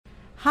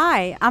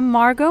Hi, I'm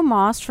Margot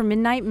Moss from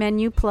Midnight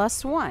Menu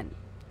Plus One.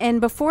 And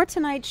before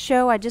tonight's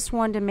show, I just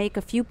wanted to make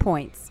a few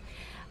points.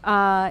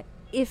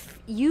 If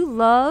you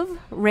love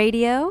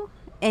radio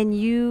and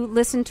you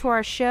listen to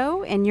our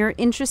show and you're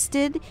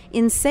interested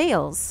in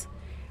sales,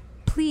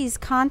 please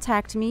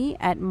contact me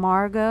at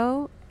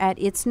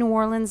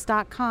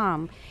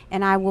margot@itsneworleans.com,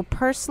 and I will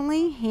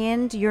personally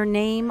hand your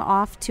name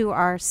off to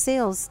our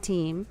sales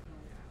team.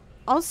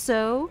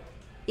 Also,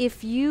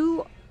 if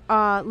you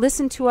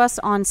listen to us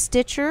on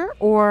Stitcher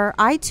or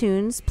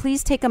iTunes,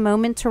 please take a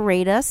moment to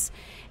rate us.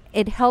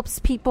 It helps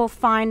people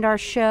find our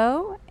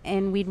show,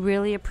 and we'd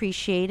really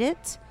appreciate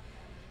it.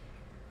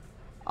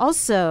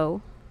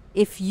 Also,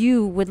 if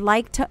you would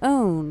like to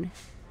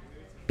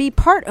be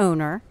part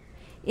owner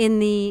in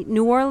the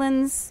New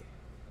Orleans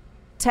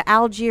to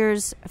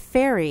Algiers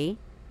ferry,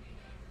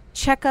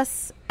 check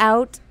us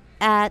out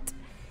at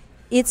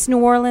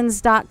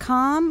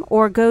itsneworleans.com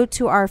or go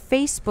to our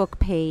Facebook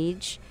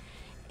page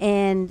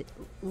and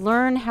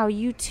learn how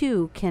you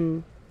too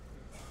can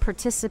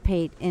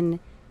participate in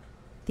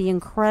the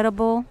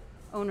incredible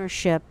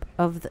ownership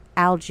of the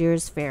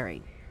Algiers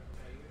ferry.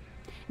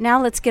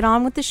 Now let's get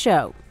on with the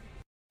show.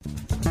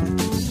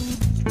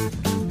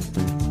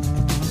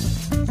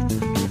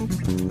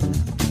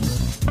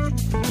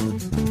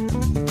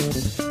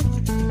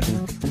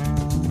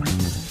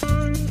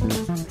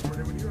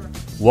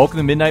 Welcome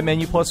to Midnight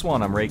Menu Plus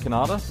One. I'm Ray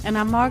Canada. And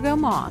I'm Margot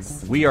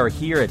Moss. We are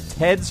here at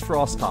Ted's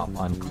Frost Top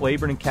on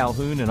Claiborne and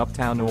Calhoun in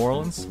Uptown New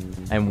Orleans.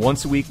 And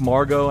once a week,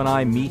 Margot and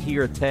I meet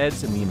here at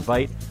Ted's, and we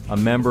invite a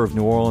member of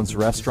New Orleans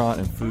restaurant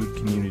and food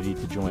community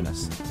to join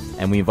us.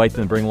 And we invite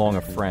them to bring along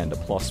a friend, a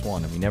plus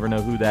one. And we never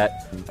know who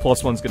that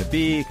plus one's going to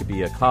be. It could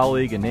be a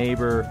colleague, a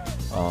neighbor,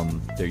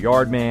 their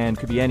yard man,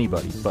 could be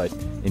anybody. But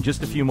in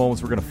just a few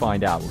moments, we're going to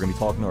find out. We're going to be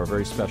talking to our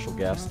very special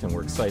guest, and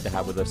we're excited to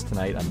have with us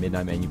tonight on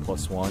Midnight Menu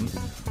Plus One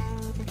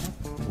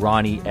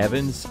Ronnie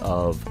Evans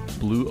of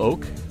Blue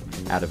Oak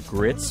out of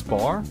Grits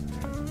Bar.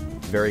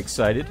 Very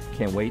excited.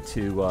 Can't wait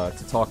to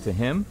talk to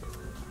him.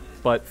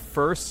 But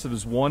first, I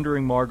was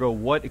wondering, Margot,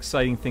 what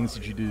exciting things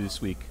did you do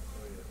this week?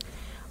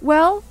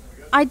 Well,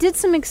 I did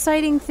some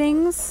exciting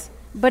things,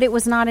 but it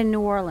was not in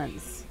New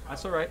Orleans.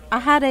 That's all right.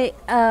 I had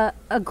a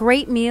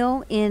great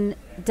meal in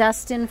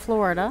Destin,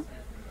 Florida,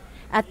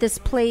 at this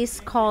place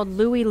called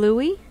Louie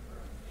Louie.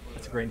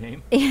 That's a great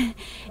name.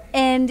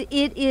 And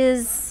it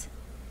is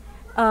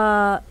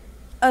a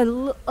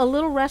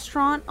little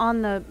restaurant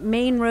on the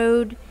main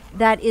road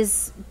that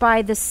is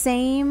by the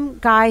same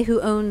guy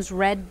who owns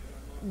Red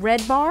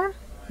Bar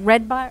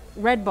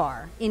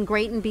in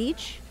Grayton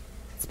Beach.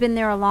 It's been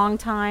there a long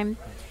time.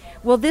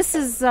 Well, this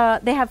is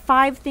they have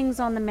 5 things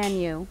on the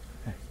menu,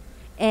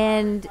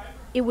 and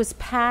it was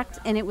packed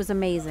and it was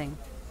amazing.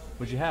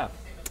 What'd you have?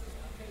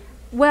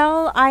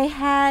 Well, I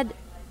had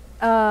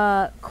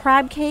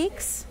crab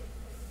cakes.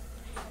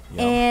 Yum.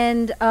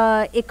 And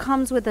it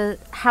comes with a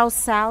house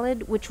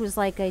salad, which was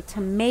like a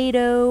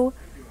tomato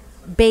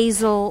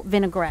basil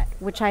vinaigrette,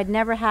 which I'd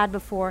never had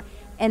before.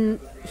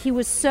 And he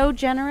was so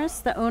generous.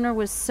 The owner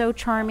was so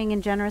charming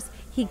and generous.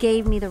 He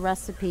gave me the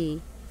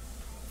recipe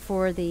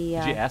for the...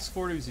 Did you ask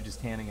for it, or was he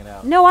just handing it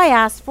out? No, I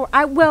asked for...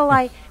 I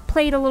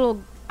played a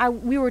little...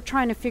 we were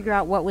trying to figure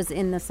out what was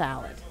in the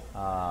salad.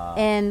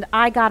 And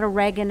I got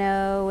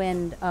oregano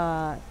and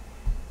a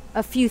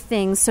few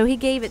things, so he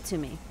gave it to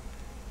me.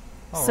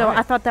 So right.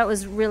 I thought that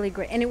was really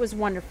great, and it was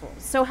wonderful.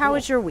 So how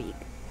was your week?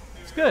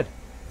 It's good.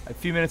 A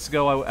few minutes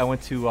ago, I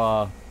went to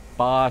Ba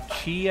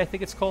Chi, I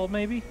think it's called,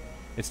 maybe.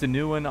 It's the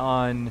new one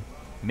on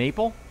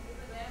Maple.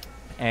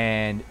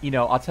 And,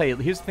 I'll tell you,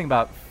 here's the thing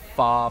about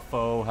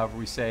Fo, however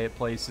we say it,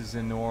 places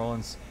in New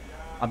Orleans.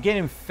 I'm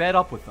getting fed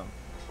up with them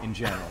in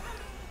general.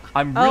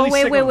 I'm really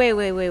wait. sick of,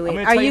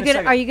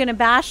 Are you gonna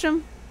bash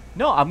them?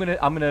 No, I'm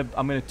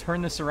gonna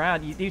turn this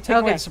around. You take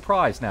away the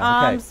surprise now.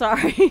 Okay. I'm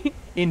sorry.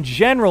 In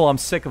general, I'm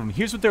sick of them.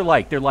 Here's what they're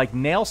like. They're like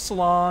nail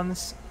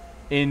salons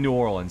in New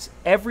Orleans.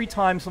 Every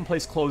time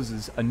someplace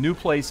closes, a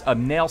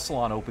nail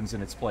salon opens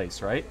in its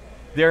place, right?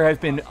 There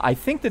have been, I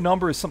think the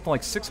number is something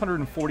like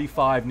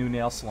 645 new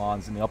nail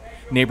salons in the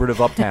neighborhood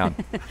of Uptown.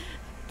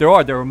 There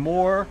are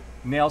more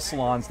nail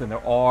salons than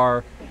there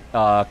are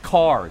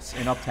cars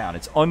in Uptown.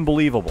 It's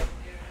unbelievable.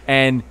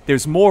 And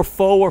there's more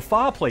faux or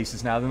fa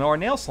places now than there are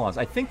nail salons.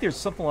 I think there's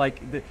something like,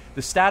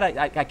 the stat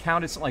I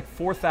counted, something like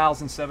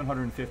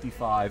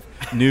 4,755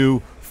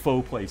 new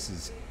faux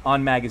places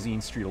on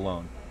Magazine Street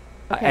alone.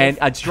 Okay. And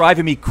it's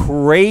driving me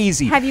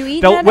crazy. Have you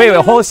eaten at Wait, any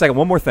of hold them? a second.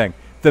 One more thing.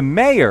 The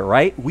mayor,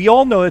 right? We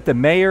all know that the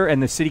mayor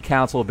and the city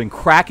council have been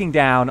cracking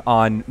down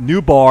on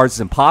new bars. It's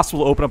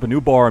impossible to open up a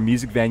new bar or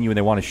music venue, and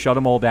they want to shut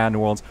them all down in New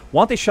Orleans.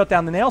 Why don't they shut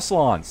down the nail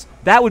salons?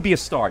 That would be a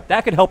start.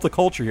 That could help the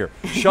culture here.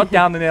 Shut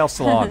down the nail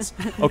salons.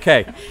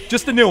 Okay,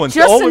 just the new ones.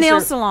 Just the nail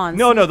salons.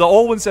 No, the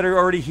old ones that are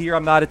already here.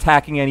 I'm not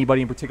attacking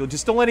anybody in particular.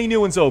 Just don't let any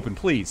new ones open,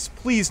 please.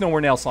 Please, no more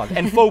nail salons.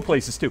 And faux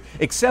places, too,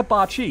 except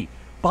Ba Chi.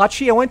 Ba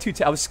Chi I went to,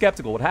 I was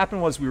skeptical. What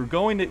happened was we were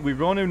going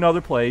to another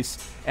place,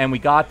 and we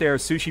got there, a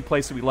sushi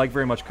place that we like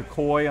very much,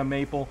 Kokoi on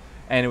Maple,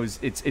 and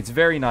it's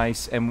very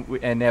nice, and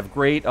they have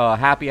great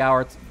happy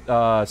hour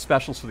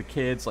specials for the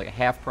kids, like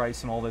half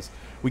price and all this.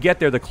 We get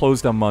there, they're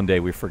closed on Monday.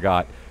 We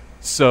forgot,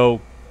 so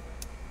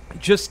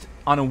just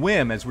on a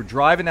whim, as we're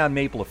driving down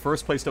Maple, the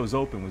first place that was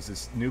open was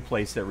this new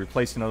place that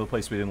replaced another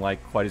place we didn't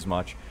like quite as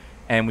much.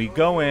 And we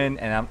go in,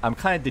 and I'm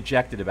kind of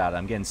dejected about it.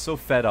 I'm getting so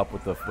fed up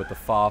with the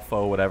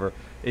fo whatever.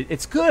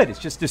 It's good. It's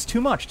just there's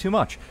too much.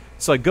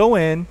 So I go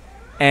in,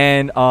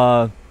 and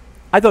I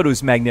thought it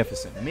was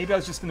magnificent. Maybe I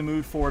was just in the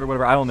mood for it or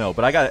whatever. I don't know.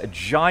 But I got a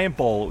giant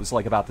bowl. It was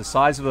like about the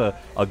size of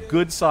a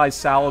good sized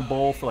salad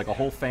bowl for like a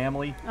whole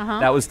family.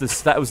 That was the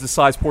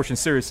size portion,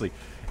 seriously.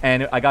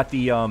 And I got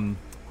the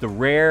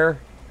rare.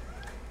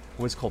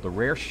 What's it called, the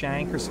rare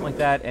shank or something like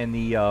that, and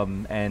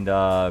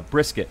the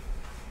brisket,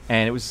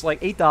 and it was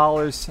like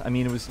 $8. I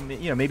mean, it was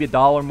maybe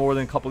 $1 more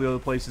than a couple of the other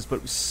places, but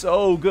it was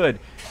so good.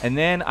 And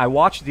then I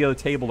watched the other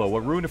table though.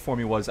 What ruined it for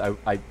me was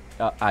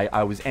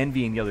I was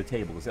envying the other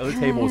table, because the other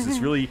table was this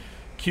really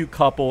cute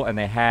couple, and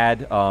they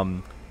had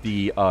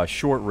the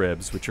short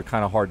ribs, which are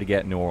kind of hard to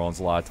get in New Orleans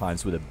a lot of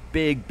times, with a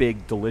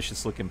big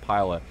delicious looking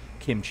pile of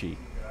kimchi,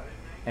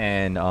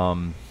 and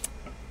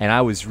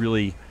I was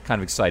really kind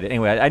of excited.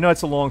 Anyway, I know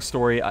it's a long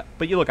story,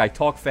 but look, I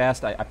talk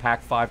fast. I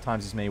pack 5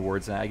 times as many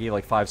words, and I gave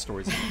like 5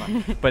 stories at the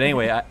time. But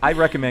anyway, I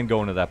recommend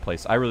going to that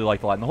place. I really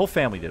liked it a lot, and the whole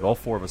family did. All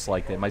 4 of us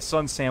liked it. My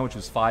son's sandwich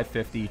was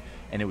 $5.50,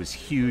 and it was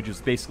huge. It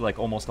was basically like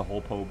almost a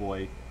whole po'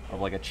 boy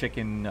of like a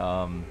chicken,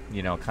 kind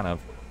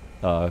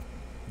of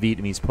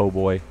Vietnamese po'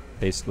 boy,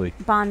 basically.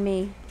 Banh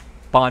mi.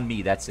 Banh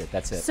mi, that's it.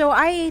 So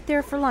I ate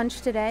there for lunch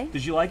today.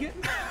 Did you like it?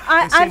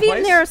 I've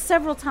eaten there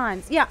several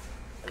times. Yeah.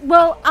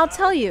 Well, I'll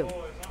tell you.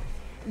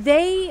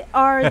 They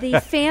are the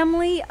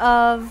family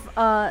of,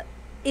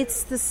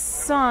 it's the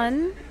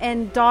son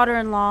and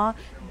daughter-in-law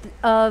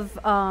of,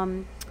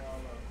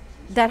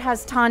 that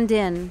has Tan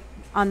Dinh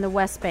on the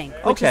West Bank,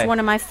 which is one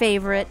of my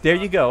favorite There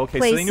you go. Okay,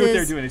 places. So they knew what they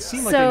were doing. It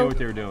seemed like they knew what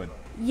they were doing.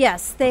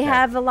 Yes, they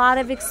have a lot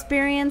of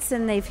experience,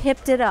 and they've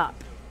hipped it up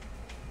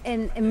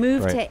and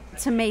moved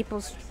to Maple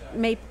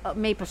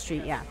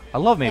Street, yeah. I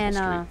love Maple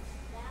Street.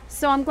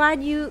 So I'm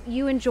glad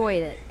you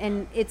enjoyed it,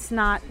 and it's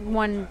not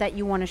one that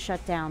you want to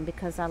shut down,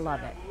 because I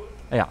love it.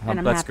 Yeah, and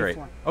I'm that's happy great.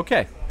 for it.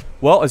 Okay.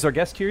 Well, is our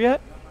guest here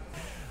yet?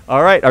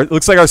 All right.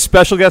 Looks like our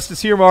special guest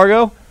is here,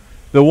 Margot.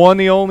 The one,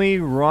 the only,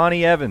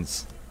 Ronnie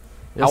Evans.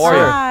 Yes, How are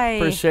you? Hi.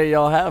 Appreciate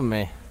y'all having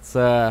me. It's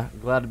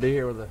glad to be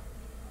here with a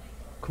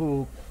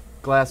cool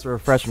glass of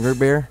refreshing root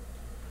beer,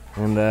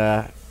 and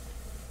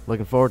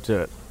looking forward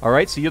to it. All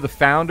right. So you're the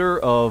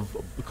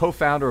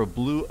co-founder of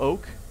Blue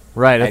Oak.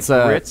 Right. At It's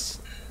Grits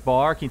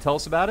Bar. Can you tell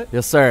us about it?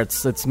 Yes, sir.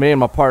 It's me and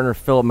my partner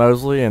Philip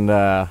Mosley, and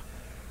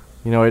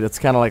it's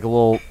kind of like a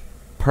little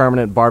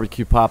permanent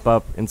barbecue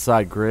pop-up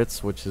inside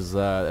Grits, which is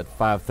at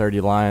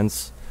 530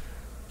 Lions,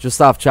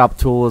 just off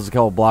Chapatoulas, a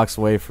couple blocks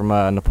away from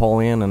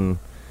Napoleon, and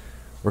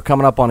we're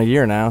coming up on a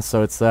year now,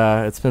 so it's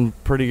been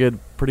pretty good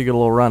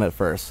little run at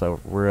first. So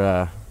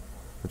we're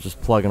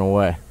just plugging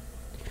away.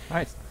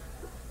 Nice.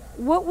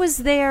 What was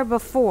there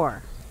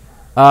before?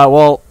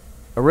 Well,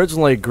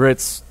 originally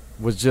Grits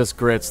was just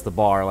Grits, the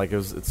bar. Like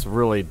it's a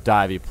really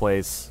divey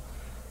place.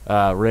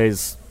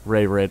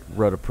 Ray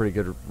wrote a pretty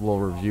good little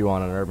review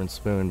on it in Urban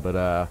Spoon,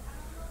 but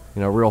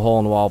real hole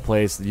in the wall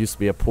place. It used to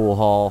be a pool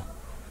hall,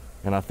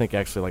 and I think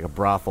actually like a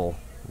brothel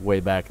way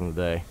back in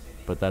the day.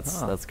 But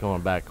that's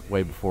going back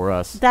way before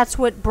us. That's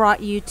what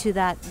brought you to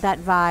that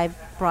vibe.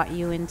 Brought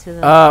you into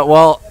the.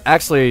 Well,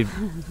 actually,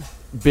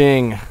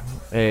 being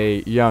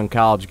a young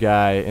college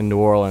guy in New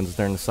Orleans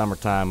during the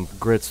summertime,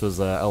 Grits was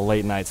a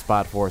late night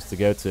spot for us to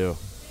go to.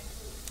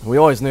 We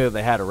always knew that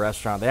they had a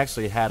restaurant. They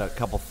actually had a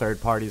couple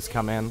third parties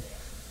come in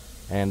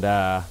and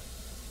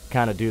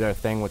kind of do their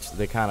thing, which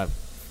they kind of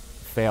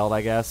failed,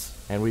 I guess.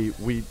 And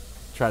we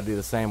tried to do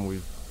the same.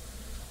 We've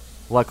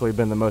luckily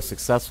been the most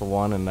successful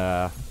one,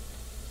 and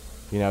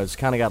just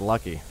kind of got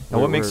lucky. Now,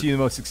 what makes you the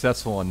most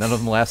successful one? None of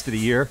them lasted a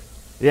year?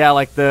 Yeah,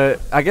 like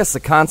I guess the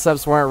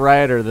concepts weren't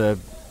right, or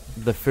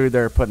the food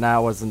they were putting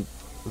out wasn't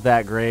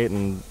that great,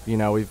 and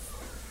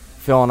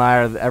Phil and I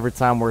are, every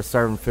time we're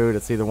serving food,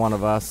 it's either one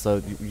of us.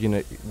 So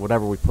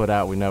whatever we put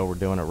out, we know we're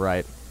doing it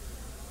right.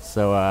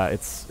 So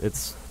it's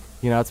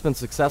been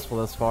successful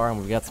thus far, and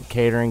we've got some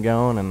catering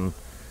going, and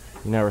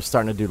we're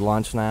starting to do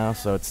lunch now.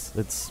 So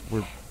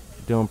we're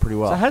doing pretty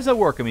well. So how does that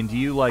work? I mean, do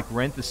you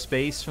rent the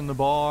space from the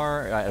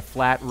bar at a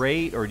flat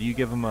rate, or do you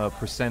give them a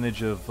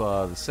percentage of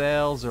the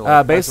sales?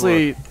 Or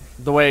basically,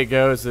 the way it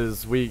goes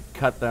is we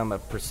cut them a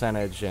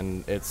percentage,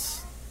 and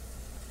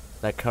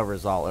that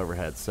covers all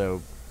overhead.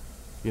 So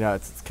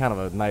it's kind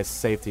of a nice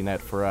safety net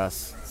for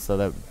us, so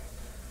that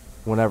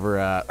whenever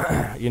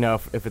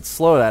if it's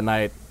slow that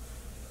night,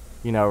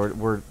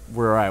 we're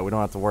all right. We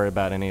don't have to worry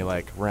about any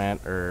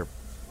rent or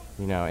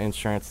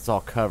insurance. It's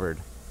all covered.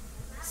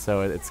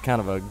 So it's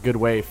kind of a good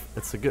way.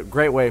 It's a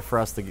great way for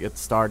us to get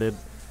started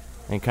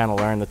and kind of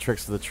learn the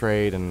tricks of the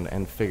trade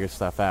and figure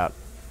stuff out.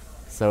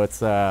 So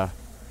it's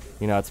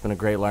it's been a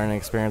great learning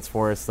experience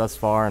for us thus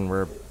far, and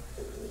we're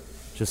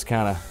just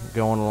kind of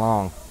going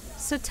along.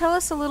 So tell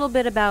us a little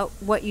bit about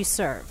what you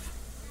serve.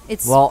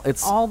 It's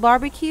all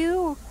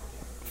barbecue?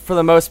 for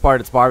the most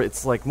part,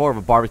 it's like more of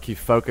a barbecue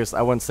focus.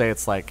 I wouldn't say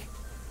it's like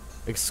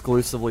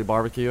exclusively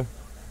barbecue.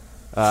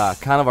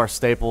 Kind of our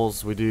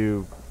staples, we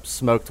do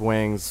smoked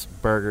wings,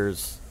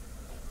 burgers,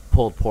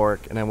 pulled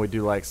pork, and then we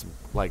do like some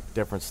like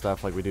different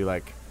stuff. Like we do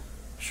like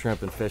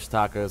shrimp and fish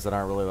tacos that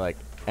aren't really like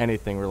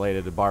anything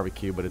related to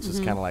barbecue, but it's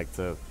just kind of like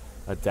to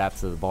adapt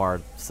to the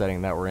bar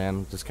setting that we're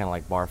in, just kind of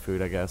like bar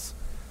food, I guess.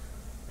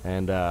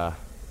 And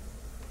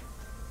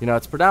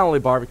it's predominantly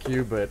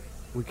barbecue, but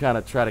we kind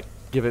of try to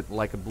give it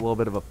like a little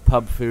bit of a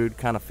pub food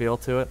kind of feel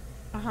to it.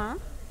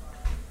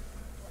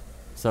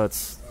 So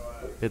it's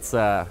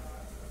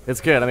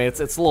good. I mean, it's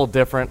a little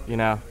different,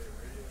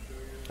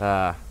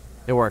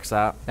 it works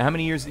out. Now, how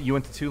many years you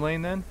went to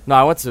Tulane then? No,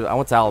 I went to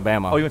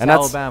Alabama. Oh, you went to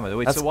Alabama.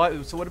 Wait, so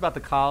what about the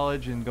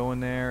college and going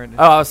there?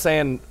 Oh, I was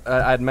saying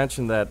I'd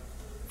mentioned that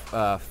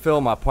Phil,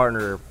 my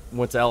partner,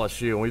 went to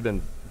LSU, and we've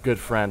been good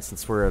friends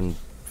since we're in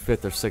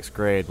 5th or 6th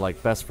grade,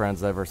 like best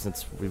friends ever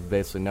since we've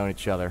basically known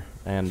each other.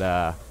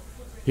 And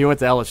he went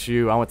to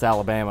LSU, I went to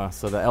Alabama,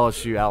 so the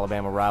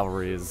LSU-Alabama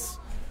rivalry is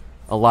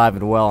alive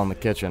and well in the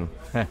kitchen.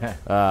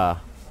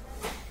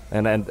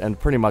 And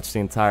pretty much the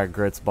entire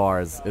Grits bar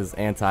is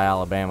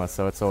anti-Alabama,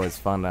 so it's always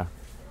fun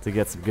to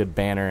get some good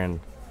banter and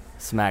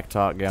smack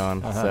talk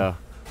going. So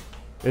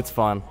it's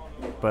fun.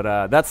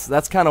 But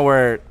that's kind of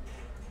where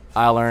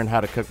I learned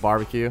how to cook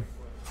barbecue.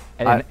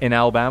 In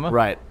Alabama?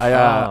 Right.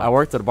 I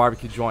worked at a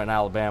barbecue joint in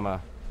Alabama,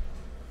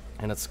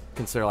 and it's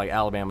considered like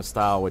Alabama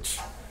style, which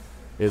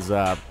is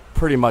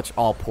pretty much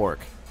all pork.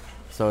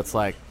 So it's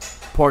like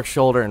pork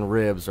shoulder and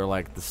ribs are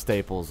like the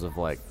staples of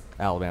like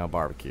Alabama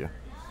barbecue.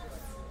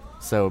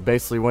 So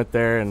basically went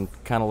there and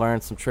kind of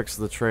learned some tricks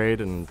of the trade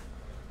and,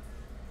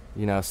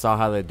 saw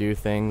how they do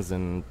things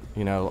and,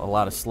 a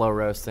lot of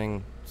slow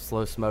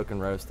smoke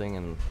and roasting.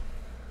 And,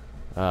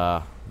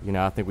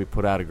 I think we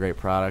put out a great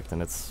product,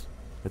 and it's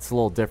a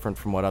little different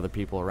from what other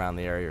people around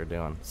the area are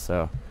doing.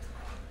 So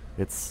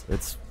it's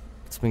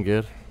been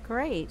good.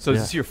 Great. So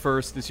is this your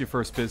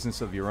first business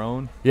of your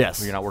own? Yes.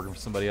 Where you're not working for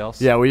somebody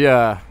else?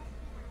 Yeah,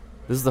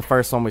 this is the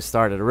first one we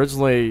started.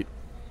 Originally,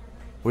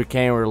 we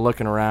were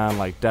looking around,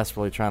 like,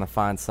 desperately trying to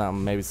find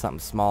something, maybe something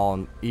small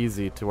and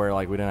easy to where,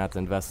 like, we didn't have to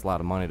invest a lot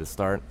of money to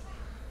start.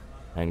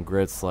 And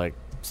Grits, like,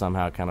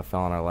 somehow kind of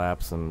fell in our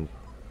laps, and,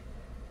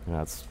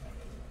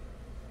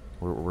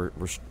 we're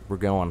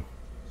going.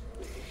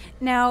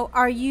 Now,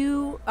 are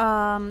you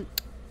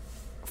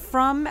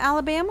from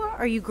Alabama,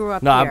 or you grew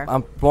up No, here?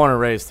 I'm born and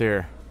raised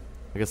here.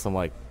 I guess I'm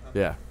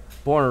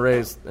born and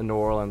raised in New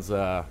Orleans.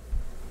 I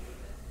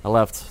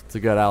left to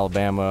go to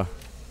Alabama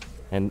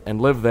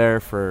and lived there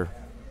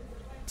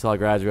until I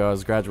graduated. I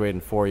was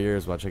graduating 4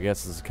 years, which I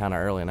guess is kind of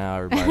early now.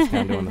 Everybody's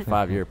kind of doing the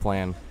 5-year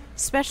plan.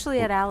 Especially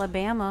at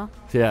Alabama.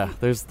 Yeah,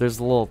 there's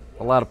a lot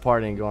of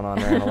partying going on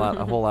there and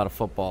a whole lot of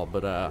football.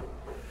 But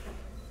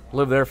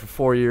lived there for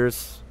 4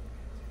 years,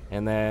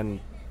 and then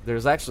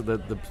there's actually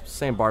the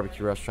same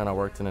barbecue restaurant I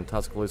worked in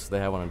Tuscaloosa. They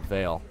have one in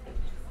Vail.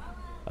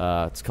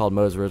 It's called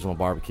Moe's Original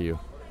Barbecue,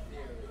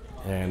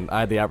 and I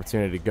had the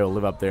opportunity to go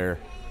live up there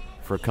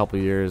for a couple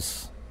of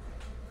years,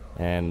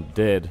 and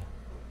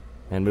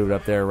moved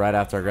up there right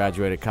after I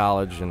graduated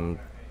college. And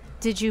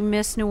did you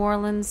miss New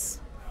Orleans?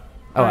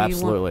 Oh,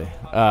 absolutely.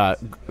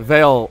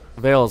 Vail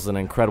is an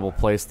incredible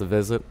place to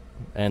visit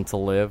and to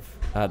live.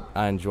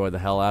 I enjoyed the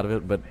hell out of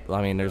it, but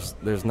I mean,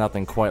 there's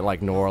nothing quite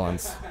like New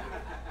Orleans.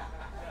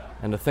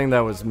 And the thing that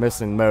was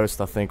missing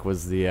most, I think,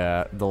 was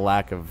the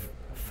lack of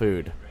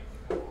food.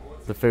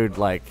 The food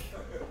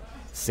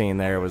scene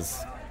there was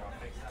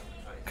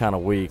kind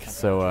of weak,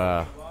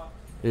 so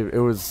it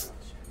was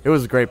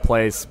a great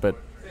place, but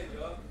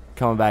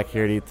coming back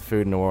here to eat the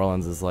food in New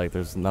Orleans is like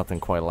there's nothing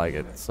quite like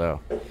it. So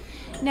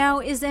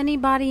now, is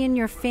anybody in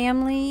your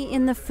family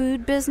in the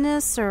food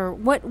business, or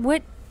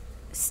what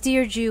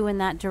steered you in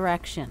that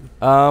direction?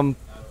 I've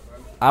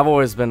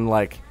always been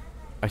like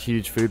a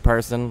huge food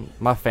person.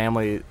 My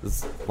family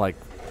is like,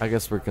 I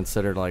guess we're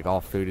considered like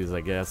all foodies,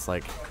 I guess.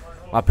 Like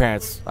my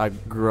parents, I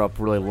grew up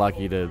really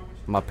lucky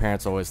my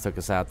parents always took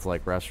us out to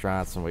like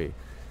restaurants, and we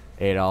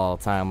ate all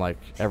the time. Like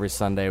every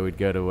Sunday we'd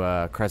go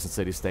to Crescent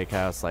City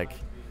Steakhouse, like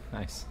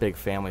nice big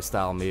family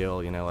style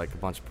meal, like a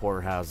bunch of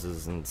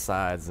porterhouses and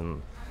sides,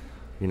 and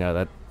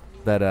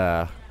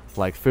that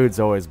like food's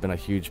always been a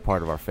huge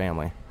part of our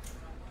family.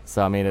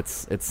 So I mean,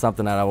 it's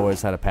something that I've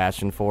always had a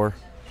passion for,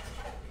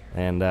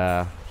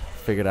 and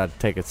figured I'd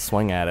take a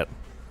swing at it.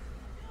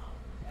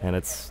 And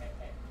it's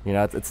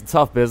a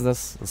tough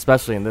business,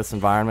 especially in this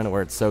environment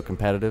where it's so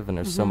competitive and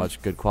there's so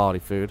much good quality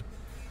food.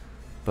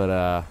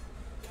 But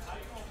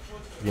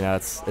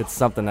it's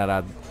something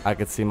that I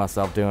could see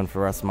myself doing for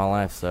the rest of my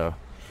life. So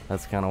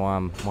that's kind of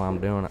why I'm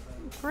doing it.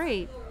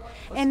 Great.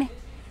 And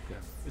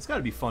it's got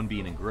to be fun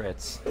being in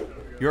Grits.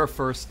 You're a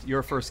first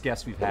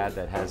guest we've had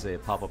that has a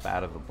pop-up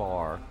out of a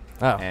bar.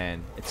 Oh.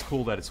 And it's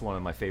cool that it's one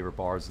of my favorite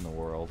bars in the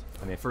world.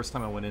 I mean, the first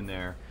time I went in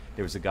there,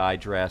 there was a guy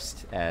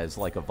dressed as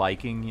like a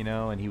Viking, and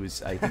I think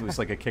it was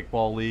like a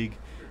kickball league.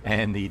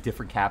 And the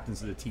different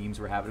captains of the teams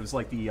were having. It was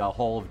like the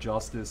Hall of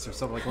Justice or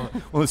something like one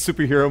of those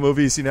superhero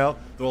movies. They're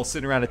all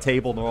sitting around a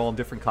table and they're all in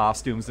different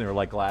costumes. And they're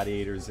like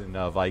gladiators and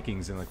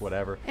Vikings and like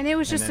whatever. And it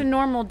was just a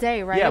normal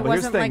day, right? Yeah, it but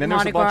here's the wasn't thing. like Then there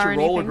was a bunch of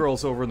roller anything.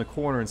 girls over in the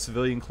corner in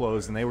civilian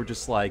clothes, and they were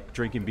just like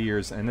drinking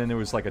beers. And then there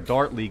was like a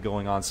dart league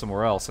going on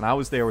somewhere else. And I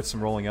was there with some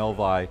Rolling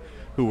Elvi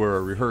who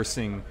were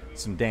rehearsing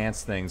some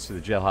dance things for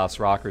the Jailhouse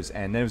Rockers,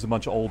 and there was a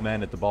bunch of old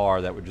men at the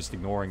bar that were just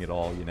ignoring it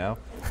all,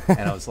 And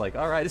I was like,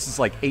 all right, this is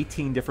like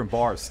 18 different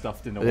bars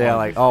stuffed into one. Yeah,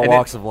 like all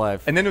walks of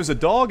life. And then there was a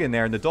dog in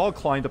there, and the dog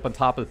climbed up on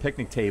top of the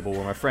picnic table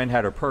where my friend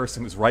had her purse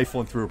and was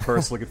rifling through her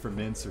purse looking for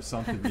mints or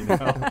something,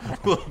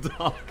 Little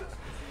dog.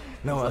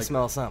 No, I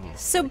smell something.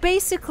 So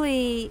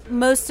basically,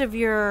 most of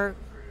your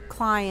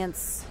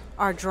clients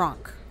are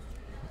drunk.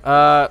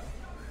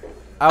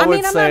 I would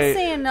mean, I'm say, not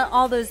saying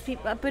all those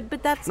people,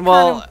 but that's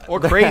well, kind of... Or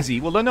crazy.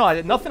 Well,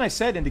 no, nothing I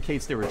said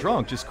indicates they were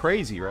drunk, just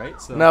crazy,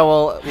 right? So. no,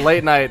 well,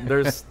 late night.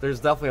 There's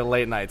definitely a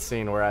late night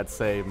scene where I'd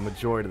say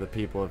majority of the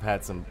people have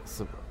had some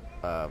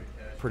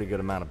pretty good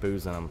amount of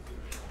booze in them.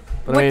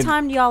 But What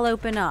time do y'all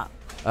open up?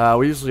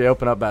 We usually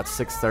open up about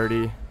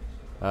 6:30.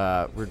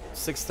 We're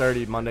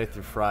 6:30 Monday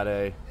through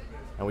Friday,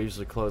 and we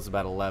usually close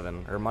about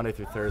 11. Or Monday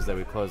through Thursday,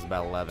 we close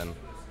about 11.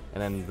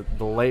 And then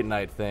the late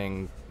night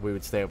thing, we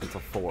would stay open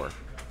until 4.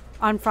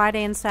 On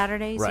Friday and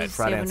Saturdays? Right, You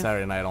Friday stay and open-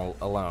 Saturday night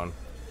alone.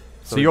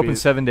 So you open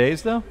 7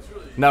 days, though?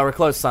 No, we're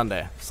closed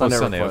Sunday. Sunday,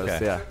 Sunday, we're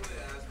closed, okay.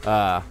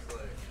 yeah.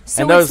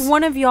 So and it's those-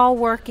 one of y'all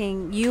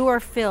working, you or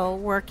Phil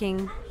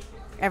working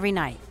every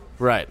night.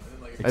 Right.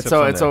 Except It's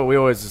so Sunday. we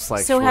always just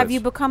like So have switch. you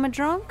become a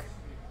drunk?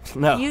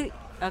 No. You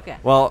okay?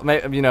 Well,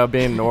 being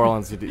in New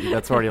Orleans,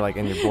 that's already like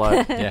in your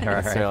blood. Yeah, right.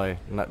 Necessarily.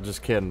 Not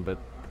just kidding, but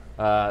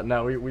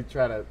no, we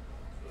try to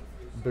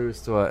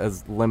boost to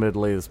as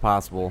limitedly as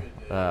possible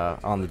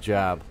on the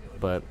job,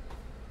 but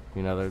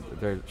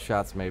their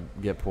shots may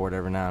get poured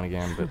every now and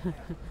again, but we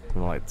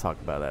don't like to talk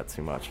about that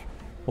too much.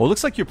 Well, it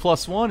looks like your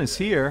plus one is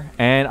here,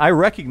 and I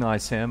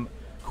recognize him.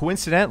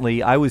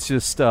 Coincidentally, I was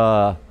just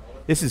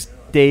this is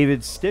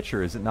David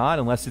Stitcher, is it not?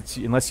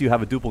 Unless you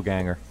have a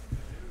doppelganger.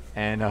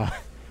 And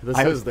This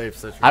I is Dave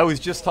Stitcher. I was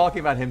just talking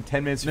about him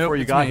 10 minutes before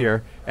you it's got me.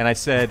 here, and I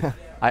said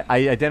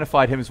I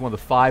identified him as one of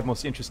the 5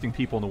 most interesting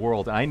people in the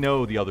world, and I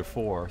know the other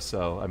 4.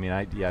 So I mean,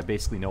 I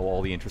basically know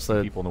all the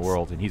interesting people in the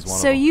world, and he's one of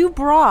So them. you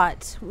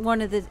brought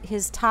one of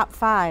his top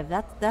 5.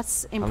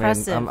 That's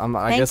impressive. I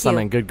Thank guess you. I'm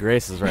in good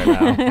graces right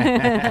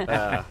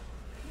now.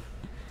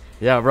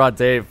 Yeah, I brought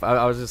Dave. We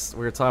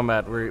were talking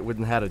about we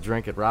wouldn't had a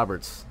drink at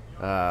Robert's.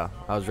 I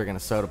was drinking a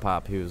soda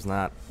pop. He was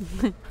not.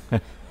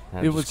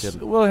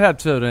 It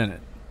had soda in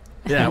it.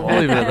 Yeah, We'll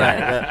leave it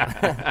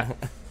at that.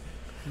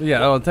 But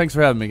yeah, thanks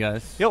for having me,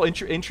 guys. Yo,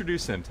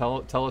 introduce him.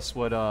 Tell us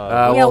what.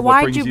 Yeah, what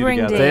why'd brings you bring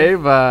together.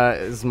 Dave?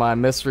 Dave is my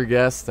mystery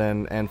guest,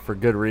 and for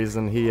good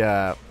reason.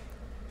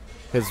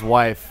 His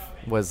wife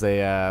was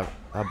a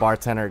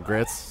bartender at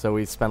Grits, so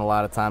we spent a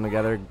lot of time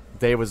together.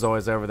 Dave was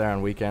always over there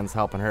on weekends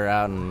helping her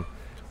out, and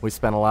we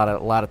spent a lot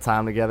of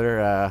time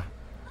together,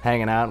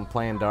 hanging out and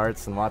playing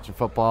darts and watching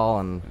football.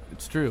 And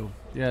It's true.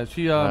 Yeah,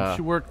 she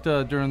worked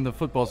during the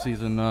football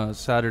season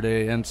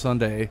Saturday and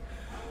Sunday,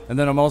 and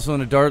then I'm also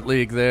in a dart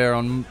league there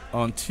on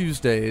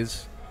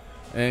Tuesdays,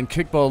 and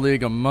kickball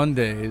league on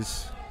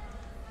Mondays.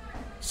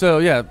 So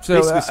yeah,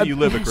 Basically, you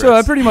live at So I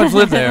Grits. pretty much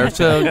live there.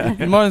 So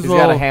you might as he's well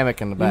got a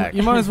hammock in the back.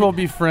 You might as well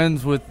be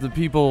friends with the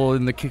people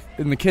in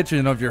the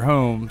kitchen of your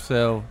home.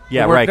 So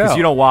Yeah, it worked right. Because out.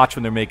 you don't watch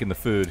when they're making the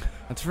food.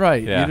 That's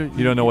right. Yeah,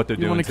 you don't know what they're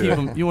doing wanna to keep it.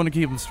 them. You want to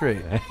keep them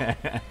straight.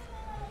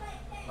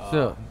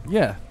 So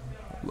yeah,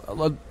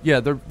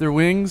 their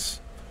wings,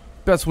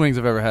 best wings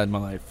I've ever had in my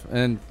life,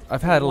 and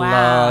I've had a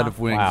Wow. lot of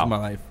wings Wow. in my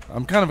life.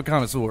 I'm kind of a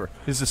connoisseur.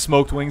 Is the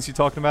smoked wings you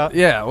talking about?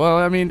 Yeah, well,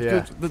 I mean,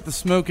 Yeah. the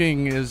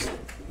smoking is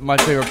my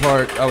favorite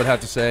part. I would have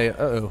to say.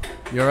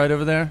 You all right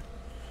over there?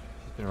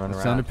 Been running That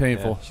around. sounded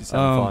painful. Yeah, she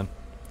sounded fun.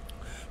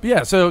 But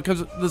yeah, so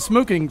because the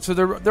smoking, so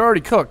they're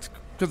already cooked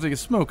because they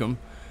smoke them,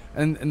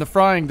 and the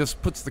frying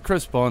just puts the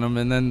crisp on them,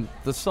 and then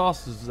the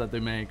sauces that they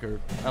make are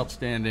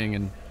outstanding.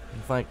 And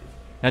Like,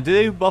 Now, do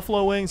they do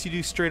buffalo wings? You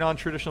do straight on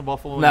traditional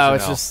buffalo wings? no, or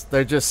it's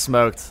they're just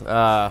smoked.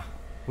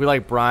 We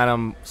like brine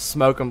them,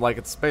 smoke them. Like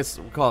it's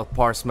basically we call it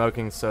par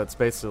smoking. So it's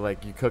basically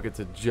like you cook it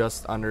to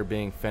just under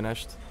being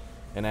finished,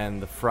 and then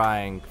the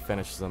frying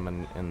finishes them,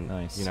 and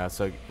Nice.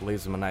 so it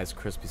leaves them a nice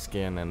crispy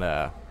skin, and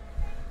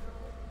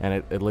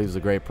it leaves a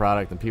great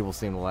product, and people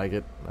seem to like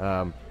it.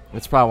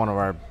 It's probably one of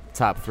our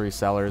top 3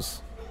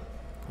 sellers.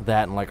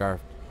 That and like our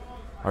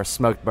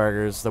smoked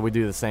burgers. That we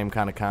do the same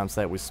kind of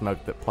concept. We smoke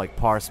like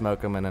par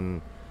smoke them, and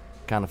then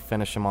kind of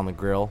finish them on the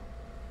grill.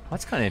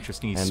 That's kind of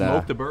interesting. You And,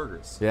 smoke the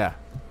burgers. Yeah,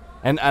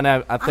 and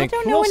I I think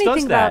don't who know else does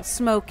anything that? about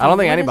smoking. I don't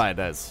think What is- anybody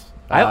does.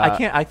 I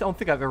can't. I don't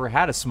think I've ever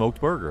had a smoked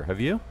burger. Have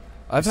you?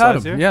 I've had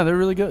Besides them. here? Yeah, they're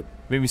really good.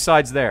 I mean,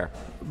 besides there,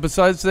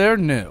 Besides there,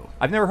 no.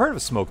 I've never heard of a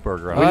smoked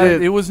burger.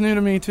 did- It was new to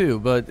me too,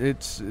 but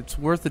it's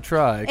worth a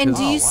try. And 'cause-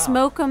 do you wow.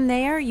 smoke them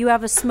there? You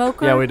have a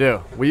smoker? Yeah, we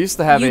do. We used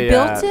to have You a.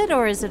 built it,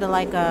 or is it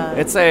like a?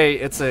 It's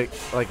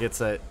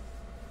a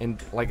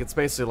it's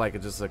basically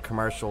like just a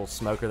commercial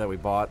smoker that we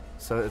bought.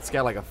 So it's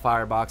got like a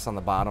firebox on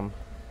the bottom,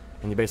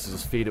 and you basically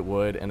just feed it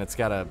wood, and it's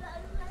got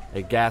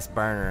a gas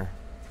burner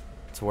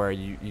to where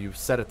you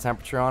set a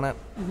temperature on it,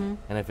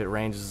 and if it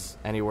ranges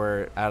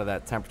anywhere out of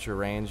that temperature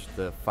range,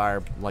 the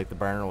fire, like the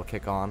burner, will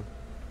kick on,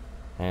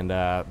 and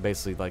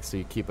basically like so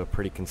you keep a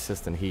pretty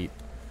consistent heat.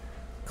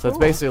 So it's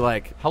basically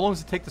like, how long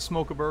does it take to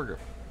smoke a burger?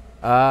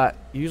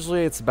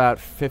 Usually it's about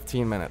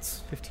 15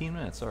 minutes. 15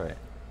 minutes, all right.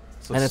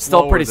 So and it's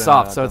still pretty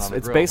slower soft, so it's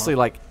grill, basically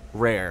like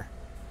rare,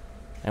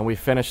 and we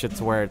finish it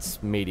to where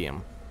it's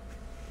medium.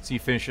 So you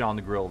finish it on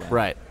the grill then?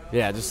 Right.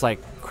 Yeah, just like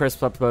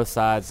crisp up both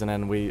sides, and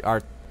then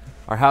our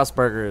house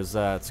burger is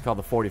it's called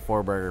the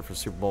 44 burger for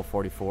Super Bowl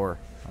 44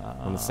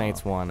 when the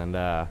Saints won,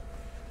 and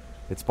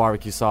it's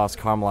barbecue sauce,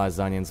 caramelized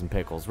onions, and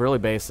pickles. Really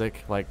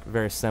basic, like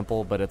very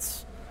simple, but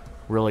it's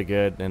really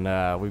good.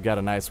 And we've got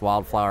a nice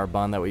wildflower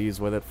bun that we use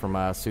with it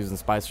from Susan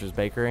Spicer's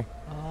Bakery.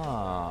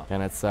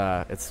 And it's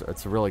a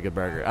really good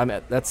burger. I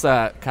mean, that's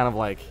kind of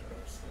like,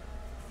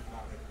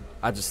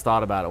 I just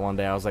thought about it one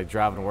day. I was like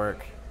driving to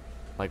work,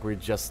 like we were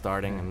just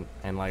starting,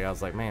 and like I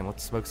was like, man,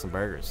 let's smoke some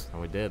burgers,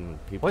 and we did.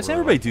 And people. Why doesn't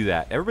everybody do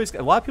that?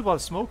 A lot of people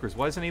have smokers.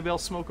 Why doesn't anybody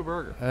else smoke a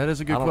burger? That is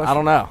a good question. I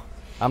don't know.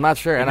 I'm not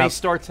sure. It And may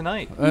start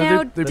tonight.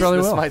 Now, they probably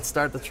this will. might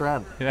start the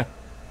trend. Yeah.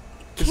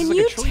 Can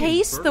you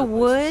taste the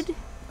wood?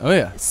 Oh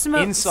yeah.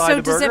 Smoke. Inside so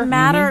the does burger? it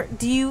matter?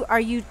 Are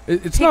you?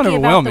 It's picky not about the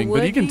overwhelming, but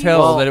wood you can use? tell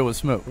Well, that it was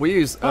smoked. We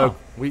use oak.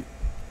 We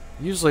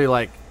usually,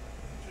 like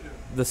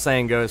the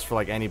saying goes for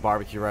like any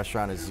barbecue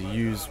restaurant, is you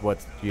use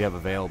what you have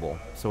available.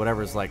 So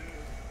whatever's like,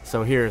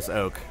 so here's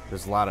oak.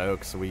 There's a lot of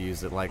oak, so we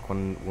use it. Like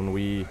when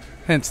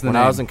Hence the when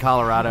name. I was in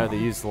Colorado, they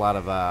used a lot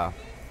of I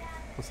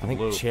think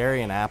blue?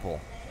 cherry and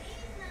apple.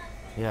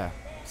 Yeah,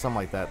 something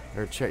like that.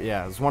 Or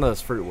yeah, it's one of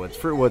those fruit woods.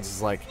 Fruit woods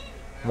is like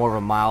more of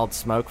a mild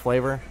smoke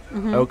flavor.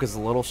 Oak is a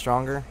little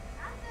stronger.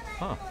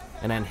 Huh.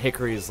 And then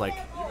hickory is like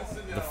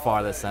the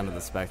farthest end of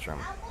the spectrum.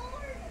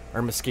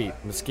 Or mesquite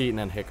and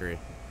then hickory.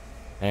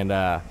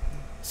 And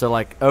so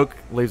like oak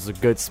leaves a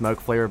good smoke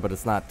flavor, but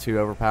it's not too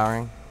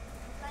overpowering.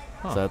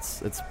 Huh.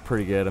 So it's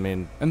pretty good. I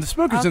mean, And the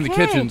smoker's in the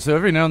Okay. kitchen, so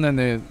every now and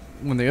then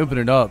when they open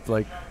it up,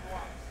 like,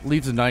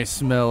 leaves a nice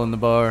smell in the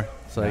bar.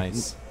 It's like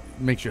Nice.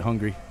 makes you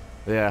hungry.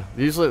 yeah.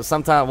 Usually,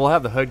 sometimes we'll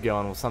have the hood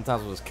going.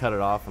 Sometimes we'll just cut it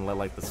off and let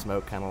like the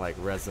smoke kind of like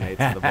resonate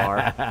to the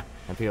bar,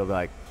 and people will be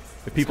like,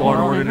 If people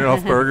aren't ordering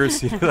enough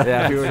burgers, yeah,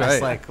 people are Right.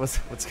 just like,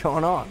 what's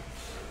going on?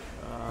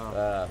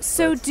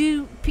 So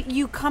do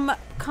you come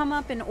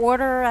up and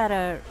order at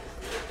a?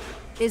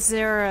 Is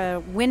there a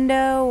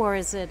window or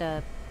is it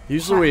a?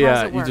 Usually, How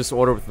does it you work? just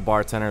order with the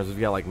bartenders. We've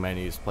got like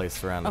menus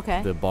placed around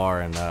Okay. the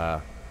bar, and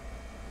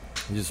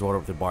you just order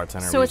with the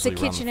bartender. So We it's a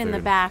usually run kitchen in the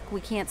food. back. We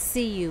can't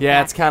see you.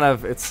 Yeah,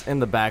 back. it's in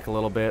the back a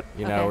little bit.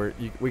 You know,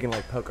 Okay. we can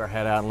like poke our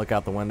head out and look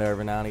out the window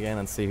every now and again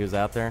and see who's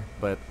out there.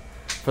 But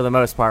for the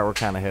most part, we're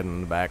kind of hidden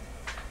in the back.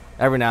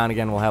 Every now and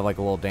again, we'll have like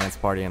a little dance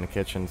party in the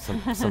kitchen. Some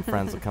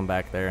friends will come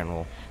back there, and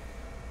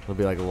it'll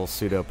be like a little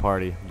pseudo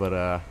party.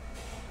 But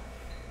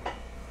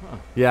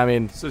yeah, I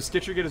mean, So does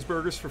Stitcher get his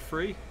burgers for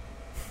free?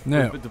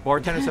 No. But the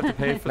bartenders have to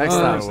pay for the Next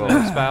burgers time and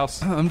we'll. their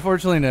spouse.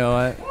 Unfortunately, no.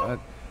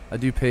 I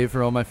do pay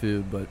for all my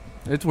food, but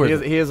it's worth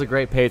it. he is a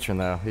great patron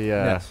though.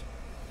 Yes.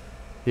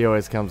 He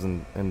always comes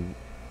and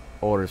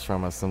orders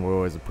from us, and we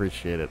always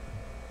appreciate it.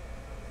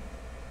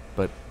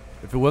 But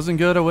If it wasn't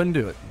good, I wouldn't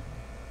do it.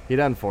 he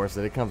doesn't force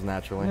it; it comes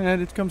naturally.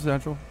 And it comes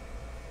natural.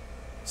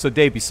 So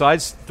Dave,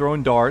 besides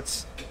throwing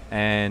darts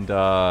and what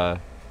are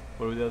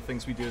the other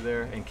things we do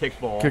there? And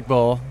kickball.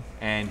 Kickball.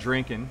 And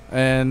drinking.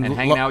 And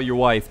hanging out with your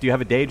wife. Do you have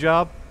a day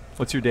job?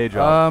 What's your day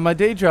job? My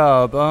day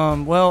job.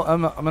 Well,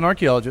 I'm an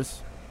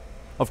archaeologist,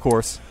 Of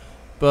course.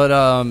 but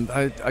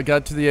I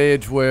got to the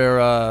age where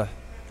I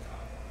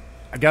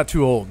got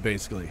too old,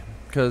 basically.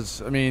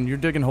 Because I mean, you're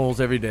digging holes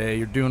every day.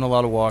 You're doing a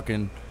lot of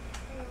walking,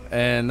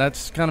 and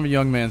that's kind of a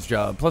young man's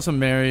job. Plus, I'm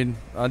married.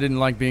 I didn't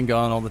like being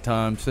gone all the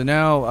time, so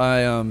now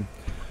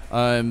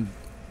I'm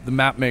the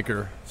map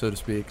maker, so to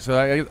speak.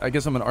 So I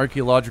guess I'm an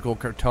archaeological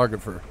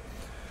cartographer.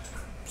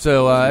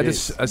 So I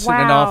sit in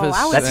an office.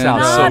 I was That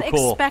sounds not so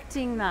cool.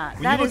 expecting that.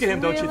 When you That look is at him,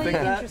 don't you really think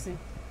that? interesting.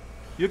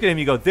 You look at him,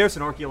 you go, there's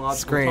an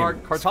archaeological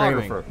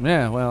cartographer.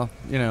 Yeah, well,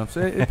 so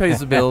it pays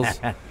the bills,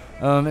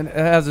 and it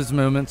has its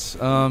moments.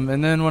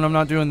 And then when I'm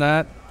not doing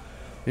that,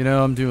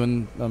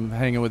 I'm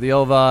hanging with the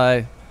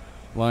Elvi,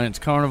 Lions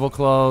Carnival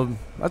Club.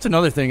 That's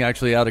another thing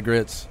actually out of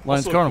Grits.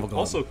 Lions Carnival Club.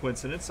 Also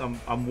coincidence.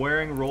 I'm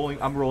wearing rolling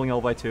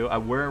Elvi too.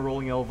 I'm wearing a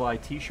Rolling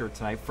Elvi T-shirt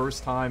tonight.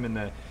 First time in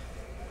the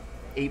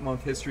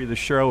 8-month history of the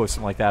show or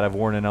something like that. I've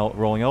worn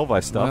Rolling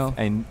Elvi stuff, Well,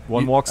 and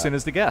one walks in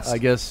as the guest. I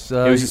guess it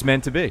was just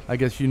meant to be. I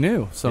guess you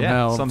knew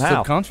somehow, somehow.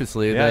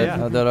 subconsciously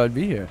Yeah, that I'd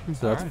be here.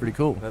 So that's right. pretty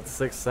cool. That's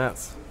Sixth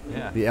Sense.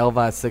 Yeah, The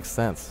Elvi Sixth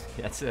Sense.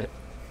 that's it.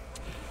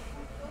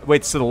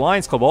 Wait, so the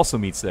Lions Club also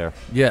meets there?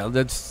 Yeah,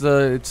 it's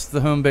the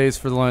home base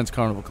for the Lions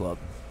Carnival Club.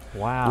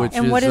 Wow. Which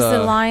And what is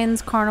the uh,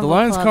 Lions Carnival The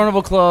Lions Club?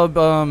 Carnival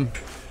Club.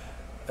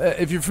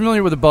 If you're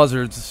familiar with the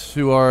Buzzards,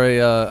 who are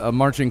a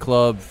marching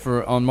club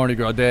on Mardi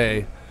Gras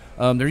Day,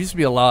 There used to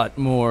be a lot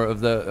more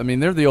of the. I mean,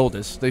 they're the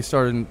oldest. They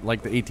started in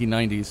like the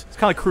 1890s. It's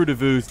kind of Crew de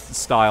Vue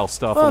style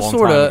stuff a long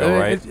Sorta. time ago,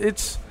 right?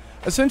 It's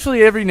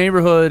essentially every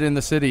neighborhood in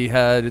the city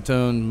had its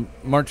own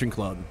marching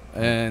club,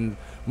 and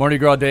Mardi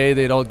Gras Day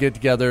they'd all get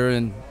together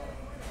and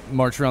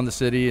march around the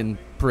city and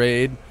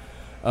parade.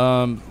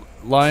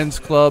 Lions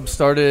Club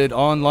started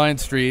on Lion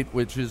Street,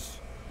 which is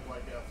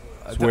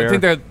I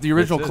think that the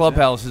original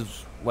clubhouse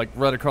is like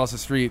right across the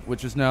street,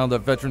 which is now the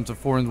Veterans of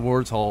Foreign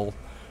Wars Hall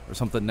or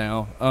something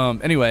now.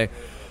 Anyway,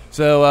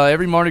 so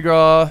every Mardi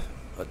Gras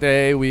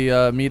Day we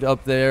meet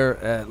up there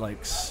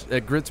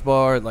at Grits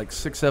Bar at like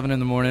 6, 7 in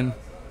the morning,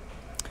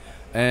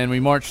 and we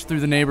march through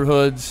the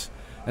neighborhoods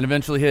and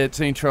eventually hit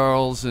St.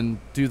 Charles and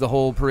do the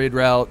whole parade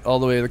route all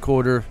the way to the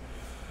quarter.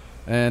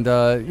 And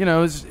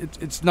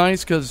it's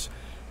nice because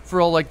for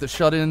all like the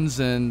shut-ins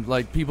and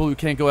like people who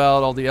can't go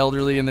out, all the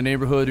elderly in the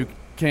neighborhood who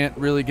can't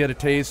really get a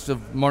taste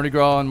of Mardi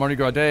Gras on Mardi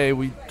Gras Day,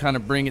 we kind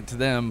of bring it to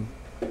them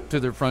to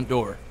their front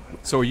door.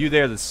 So are you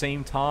there the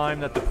same time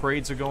that the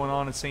parades are going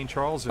on in St.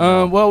 Charles? Or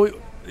no? Well,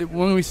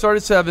 when we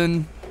started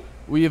 7,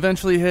 we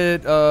eventually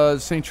hit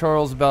St.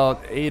 Charles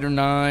about 8 or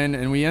 9,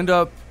 and we end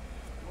up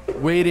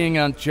waiting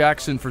on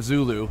Jackson for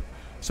Zulu.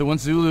 So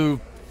once Zulu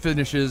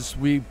finishes,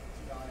 we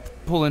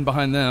pull in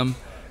behind them,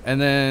 and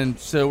then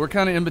so we're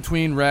kind of in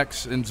between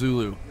Rex and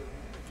Zulu.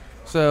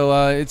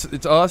 So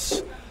it's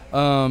us,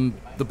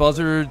 the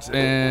Buzzards,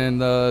 and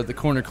the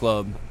Corner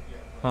Club,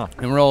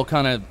 and we're all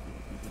kind of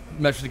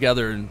meshed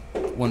together in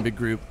one big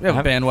group. We have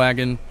a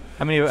bandwagon.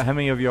 How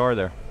many of you are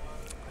there?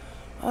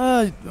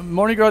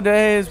 Mardi Gras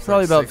Day is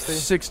probably about 60?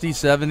 60,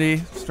 70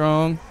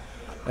 strong.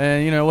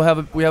 And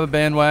we have a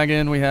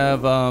bandwagon. We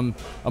have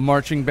a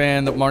marching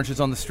band that marches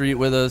on the street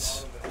with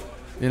us.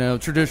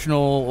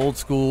 Traditional, old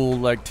school,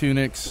 like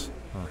tunics.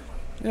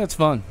 Yeah, it's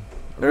fun.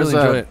 I really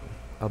enjoy it.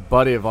 A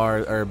buddy of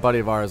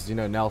ours,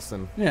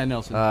 Nelson. Yeah,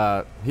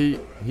 Nelson.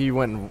 He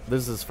went.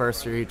 This is his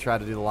first year. He tried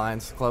to do the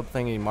Lions Club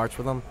thing. He marched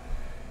with them,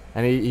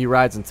 and he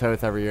rides in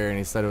Toth every year. And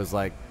he said it was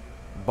like,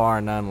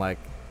 bar none, like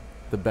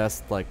the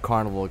best like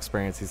carnival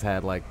experience he's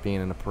had, like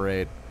being in a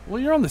parade. Well,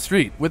 you're on the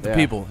street with the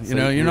people.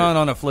 You're not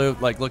on a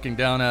float like looking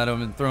down at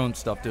them and throwing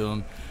stuff to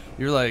them.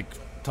 You're like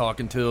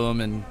talking to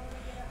them and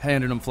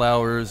handing them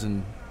flowers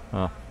and.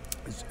 So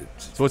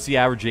what's the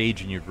average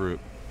age in your group?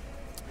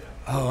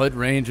 Oh, it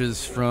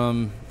ranges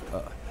from,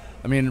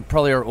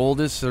 probably our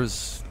oldest,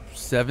 there's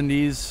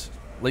 70s,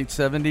 late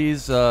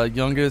 70s,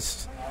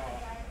 youngest.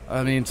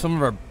 Some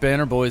of our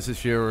banner boys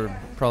this year were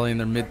probably in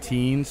their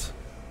mid-teens.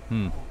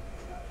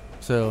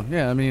 So,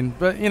 yeah,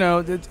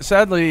 but,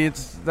 sadly,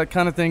 it's that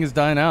kind of thing is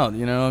dying out,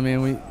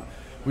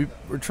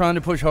 we're trying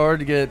to push hard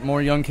to get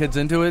more young kids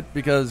into it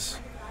because,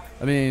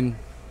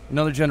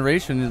 another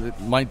generation it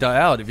might die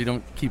out if you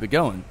don't keep it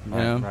going, you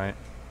know? Right.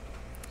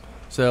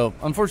 So,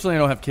 unfortunately, I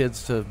don't have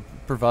kids to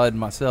provide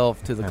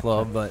myself to the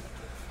club, but,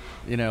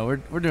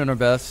 we're doing our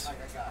best.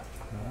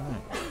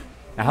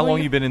 Now, how long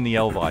have you been in the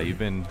Elvi? You've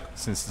been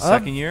since the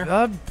second year?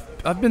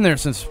 I've been there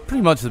since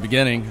pretty much the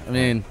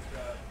beginning.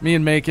 Me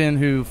and Macon,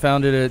 who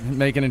founded it,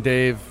 Macon and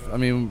Dave,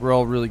 we're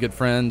all really good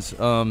friends.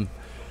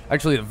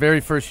 Actually, the very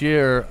first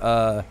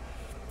year,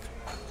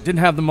 didn't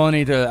have the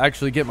money to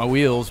actually get my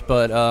wheels,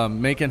 but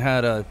Macon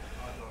had a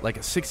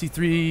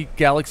 63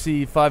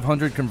 Galaxy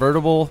 500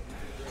 convertible.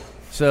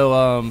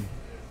 So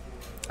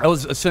I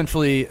was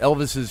essentially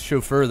Elvis's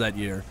chauffeur that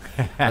year.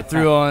 I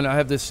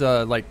have this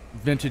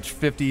vintage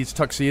 50s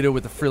tuxedo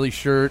with a frilly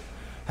shirt,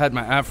 had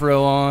my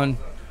afro on,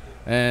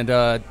 and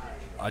I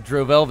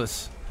drove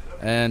Elvis.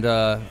 And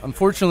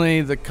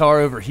unfortunately, the car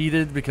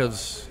overheated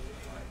because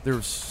there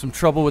was some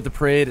trouble with the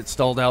parade. It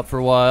stalled out for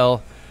a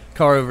while.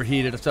 Car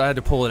overheated, so I had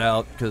to pull it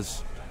out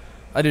because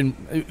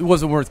it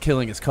wasn't worth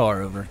killing his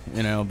car over,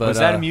 But was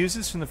that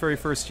Muses from the very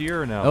first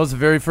year or no? That was the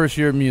very first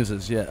year of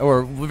Muses, yeah,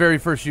 or the very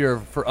first year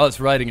for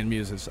us riding in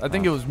Muses. I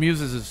think it was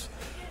Muses'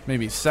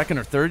 maybe second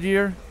or third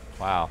year.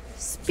 Wow.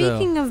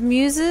 Speaking of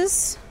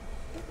Muses,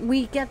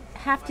 we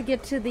have to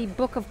get to the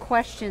book of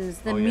questions,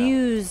 the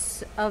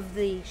muse of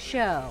the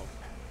show.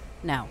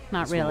 No,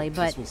 not really,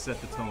 but this will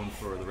set the tone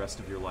for the rest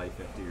of your life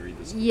after you read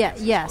this. Yes.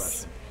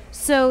 Question.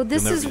 So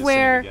this is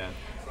where.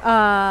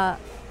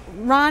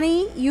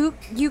 Ronnie, you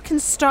can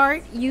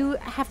start. You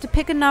have to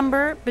pick a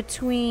number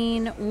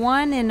between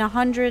 1 and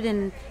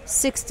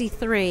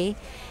 163,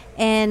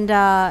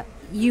 and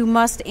you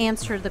must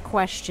answer the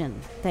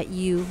question that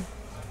you.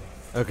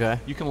 Okay.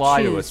 You can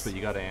lie to us, but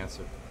you got to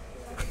answer.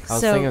 I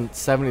was thinking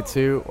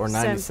 72 or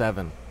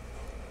 97.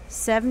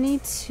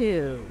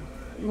 72.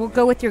 We'll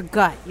go with your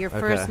gut, your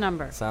first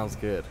number. Sounds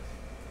good.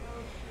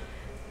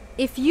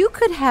 If you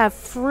could have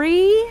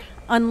free,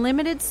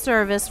 unlimited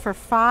service for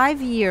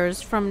 5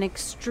 years from an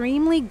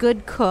extremely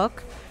good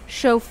cook,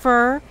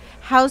 chauffeur,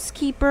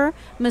 housekeeper,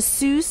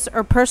 masseuse,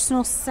 or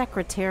personal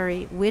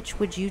secretary, which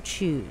would you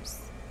choose?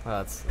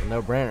 Well, that's a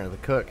no-brainer, the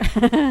cook. You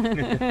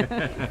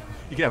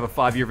could have a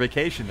 5-year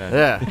vacation then.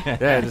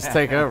 Yeah, just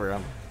take over.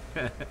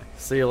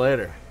 See you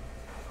later.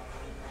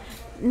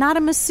 Not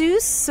a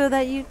masseuse so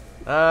that you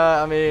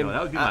I mean,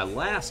 that would be my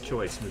last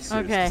choice, masseuse.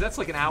 Okay. 'Cause that's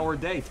like an hour a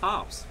day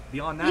tops.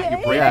 Beyond that, Yeah, you're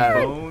breaking yeah.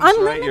 bones, right?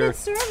 Unlimited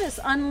service,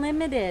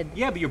 unlimited.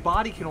 Yeah, but your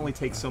body can only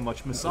take so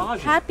much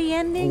massage. Happy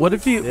ending. What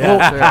if you?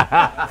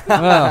 yeah,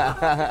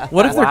 Well,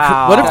 what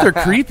if they're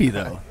creepy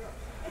though?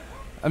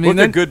 I mean, Well,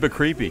 they're then, good but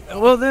creepy.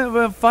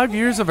 well, 5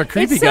 years of a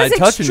creepy it guy says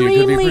touching you could be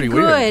extremely pretty good.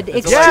 weird. Yeah, but they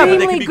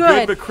Extremely can be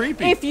good but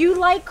creepy. If you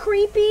like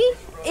creepy,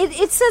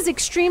 it says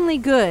extremely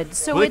good.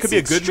 So Well, it it's could be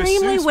a good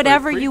extremely masseuse, but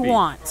whatever you creepy.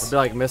 want. it'd be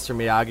like Mr.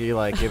 Miyagi,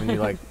 like giving you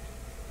like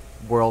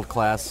world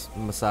class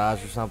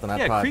massage or something. I'd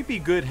Yeah, probably creepy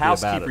good about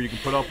housekeeper it. you can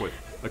put up with.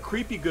 A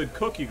creepy good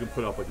cook you can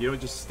put up with. You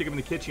don't just stick them in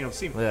the kitchen. You don't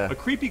see 'em. Yeah. A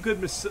creepy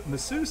good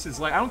masseuse is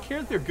like, I don't care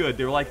if they're good.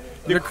 They're like,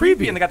 They're they're creepy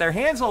creepy. and they got their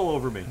hands all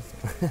over me.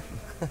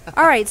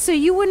 All right, so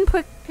you wouldn't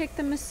pick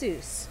the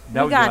masseuse.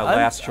 That We would be got my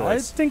last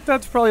choice. I think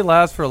that's probably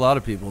last for a lot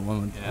of people. I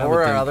would What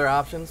were our think. other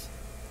options?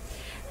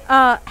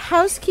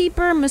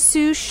 housekeeper,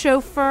 masseuse,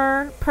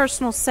 chauffeur,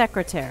 personal I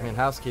secretary. mean,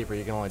 housekeeper,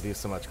 you can only do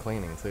so much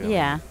cleaning too.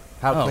 Yeah.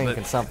 How Oh, clean but-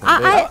 can something I-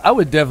 be? I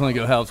would definitely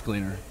go house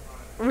cleaner.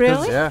 'Cause,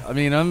 Really? Yeah. I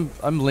mean,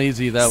 I'm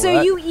lazy that So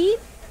way. you eat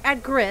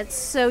at Grits,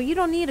 so you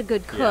don't need a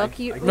good cook.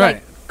 Yeah, You I- like Right.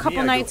 a couple Yeah,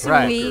 I go nights for a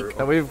Right. week. Or-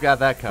 But we've got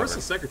that covered.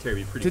 Personal secretary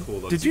would be pretty Did- cool,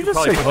 though. did 'cause you could just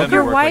probably say put them hooker? to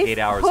Your work wife, like 8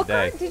 hours hooker?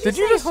 a day. Did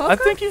you say just? hooker? I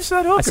think you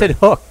said hooker. I said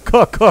hook.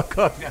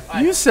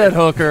 You said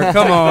hooker.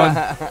 Come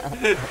on.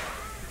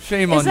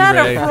 Shame Is on that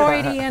you, Ray. a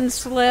Freudian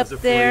slip That's a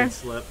there? Freudian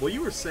slip. Well,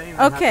 you were saying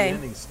the Okay. happy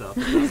ending stuff.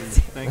 I wasn't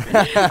thinking.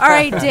 All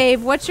right,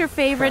 Dave, what's your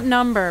favorite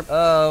number?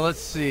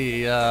 Let's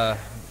see.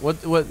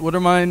 What are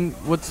mine?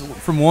 What's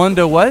from 1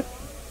 to what?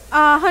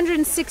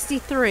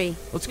 163.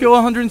 Let's go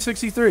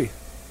 163.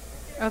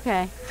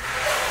 Okay.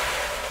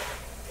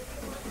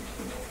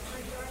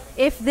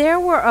 If there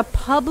were a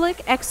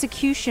public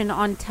execution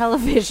on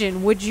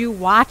television, would you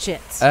watch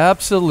it?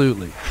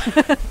 Absolutely.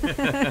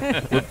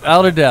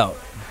 Without a doubt.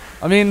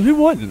 I mean, who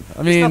wouldn't?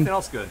 I There's mean, nothing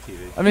else good on TV.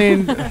 I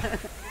mean,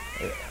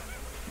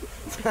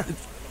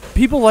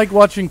 people like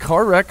watching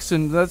car wrecks,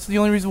 and that's the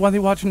only reason why they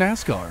watch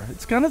NASCAR.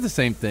 It's kind of the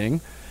same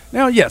thing.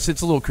 Now, yes,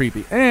 it's a little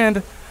creepy,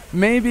 and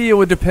maybe it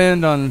would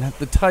depend on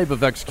the type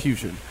of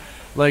execution.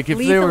 Like if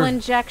they Lethal were,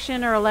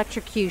 injection or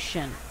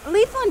electrocution?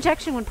 Lethal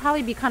injection would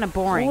probably be kind of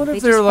boring. What if They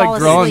they're, just like, fall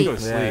drawing-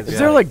 asleep. Yeah, if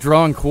they're like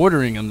drawn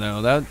quartering them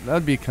though,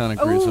 that'd be kind of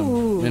gruesome,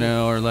 Ooh. you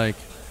know, or like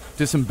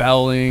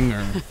disemboweling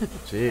or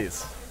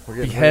Jeez. We're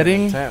getting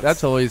beheading. intense.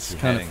 That's always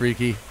kind of Beheading.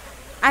 freaky.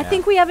 I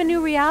think we have a new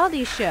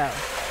reality show.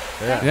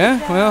 Yeah.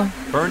 Yeah, well,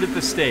 Burned at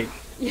the stake.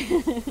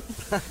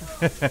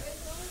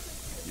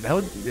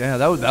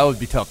 that would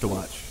be tough to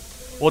watch.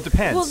 Well, it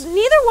depends. Well,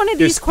 neither one of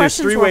these There's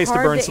questions three were ways to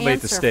hard burn to somebody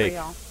at the answer stake. for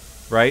y'all.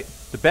 right?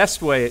 The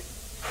best way.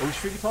 Are we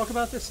sure you talk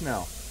about this?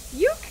 No.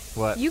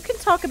 What? You can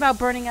talk about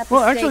burning at the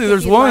Well, stake actually, if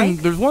there's you'd one.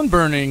 like. There's one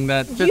burning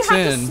that You fits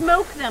have in. to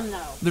smoke them though.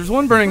 There's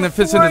one burning that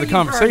fits Before into the you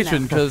burn conversation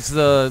them. because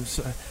at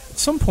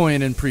some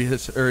point in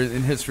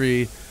in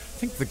history, I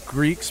think the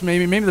Greeks,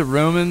 maybe the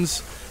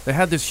Romans, they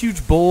had this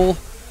huge bowl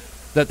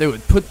that they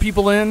would put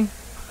people in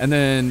and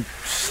then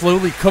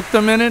slowly cook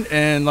them in it,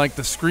 and like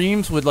the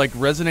screams would like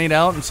resonate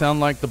out and sound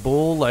like the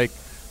bull like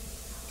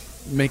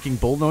making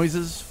bull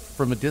noises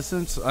from a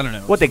distance. I don't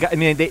know. What they got? I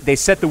mean, they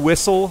set the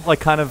whistle like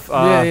kind of.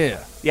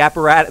 Yeah. The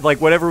apparatus,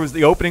 like whatever was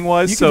the opening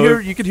was. You so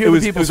could hear it the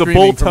was, people it was a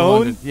screaming bull from tone.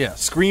 London. Yeah.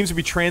 Screams would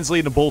be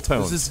translated into bull There's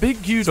tones. this big,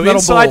 huge So metal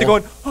inside bowl. they're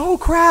going, "Oh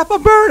crap,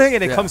 I'm burning,"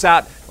 and it Yeah. comes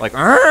out like,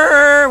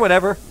 "Arr,"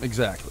 whatever.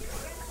 Exactly.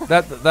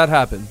 That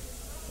happened.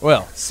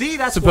 Well, See,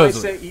 that's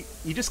Supposedly. why I say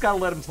you just gotta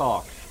let them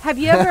talk. Have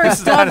you ever This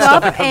is the dug kind of stuff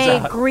up that comes a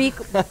out.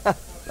 Greek no, bowl?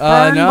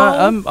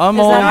 I'm Is all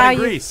that how Not in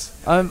you- Greece.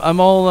 I'm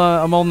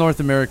all North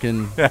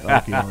American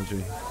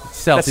archaeology.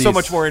 Southeast. That's so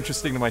much more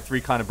interesting than my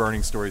 3 kind of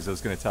burning stories I was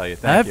going to tell you. I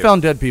Thank have you.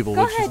 found dead people,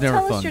 Go which ahead, is never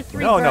tell fun. us your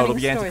 3 No, burning it'll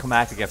be stories.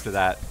 anticlimactic after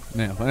that.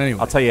 Yeah, but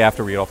anyway. I'll tell you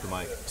after we get off the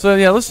mic. So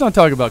yeah, let's not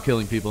talk about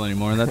killing people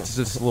anymore. That's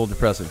just a little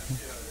depressing.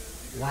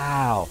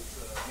 Wow.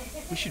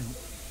 We should.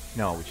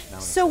 No, we should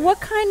not. So what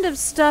kind of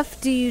stuff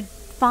do you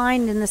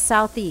find in the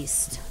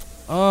southeast?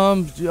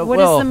 Yeah, What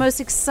is the most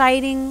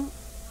exciting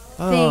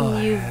thing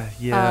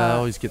you've I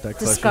always get that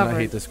question. discovered? I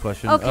hate this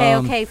question.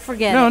 Okay,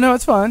 forget it. No,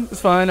 it's fine.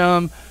 It's fine.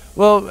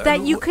 Well,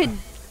 That you could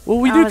Well,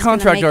 we I do was gonna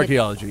contract make it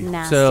archaeology.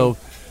 nasty. So,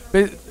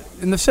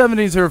 in the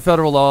 70s, there were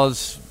federal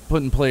laws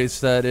put in place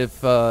that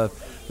if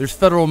there's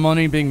federal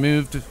money being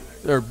moved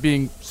or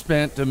being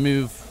spent to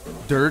move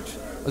dirt,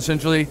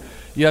 essentially,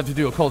 you have to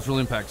do a cultural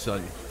impact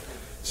study.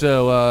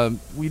 So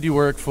we do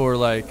work for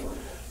like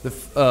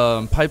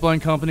the pipeline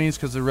companies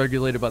because they're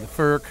regulated by the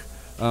FERC,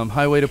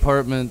 highway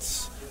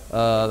departments, the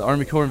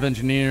Army Corps of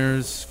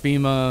Engineers,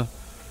 FEMA.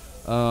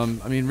 I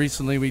mean,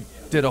 recently we've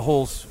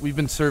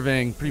been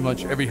surveying pretty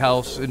much every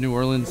house in New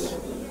Orleans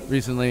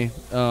recently.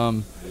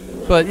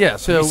 But yeah,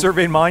 so you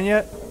surveyed mine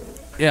yet?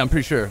 yeah, I'm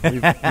pretty sure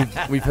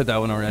we've hit that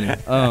one already.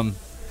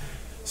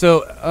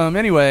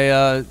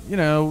 Anyway,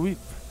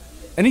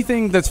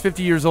 anything that's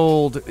 50 years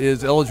old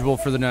is eligible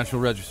for the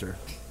National Register,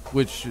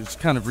 which is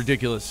kind of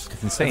ridiculous.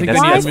 It's insane. I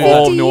think That's- we Why need to move-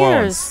 all 50 New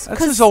Orleans. years? That's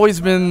 'Cause just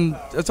always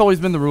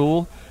been the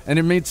rule, and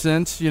it made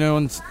sense,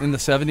 in the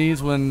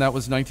 70s when that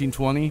was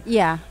 1920.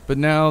 yeah. But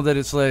now that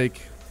it's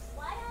like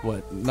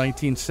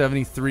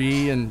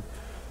 1973, and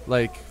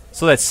like.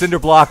 So that cinder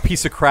block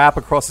piece of crap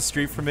across the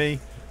street from me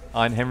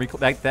on Henry,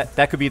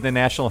 that could be the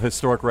National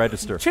Historic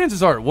Register.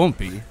 Chances are it won't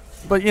be,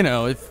 but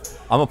if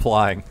I'm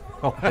applying.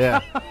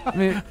 Yeah. I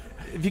mean,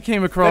 if you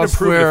came I'd across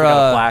approve it if where we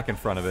got a plaque in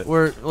front of it.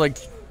 where like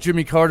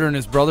Jimmy Carter and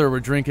his brother were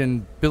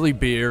drinking Billy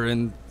beer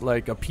in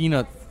like a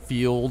peanut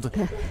field,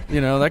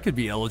 that could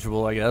be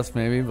eligible, I guess,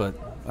 maybe, but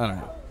I don't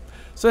know.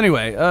 So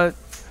anyway,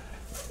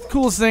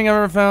 coolest thing I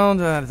ever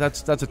found.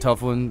 That's a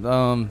tough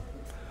one.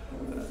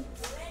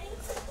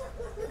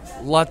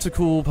 Lots of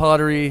cool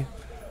pottery,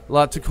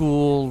 lots of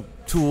cool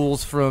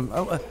tools from.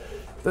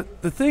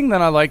 The thing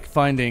that I like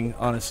finding,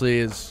 honestly,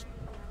 is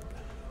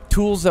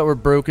tools that were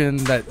broken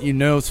that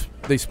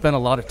they spent a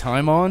lot of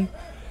time on,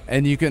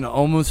 and you can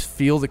almost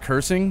feel the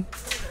cursing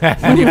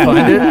when you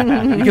find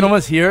it. You can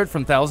almost hear it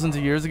from thousands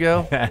of years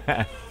ago.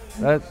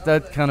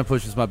 That kind of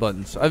pushes my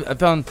buttons. I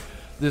found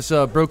this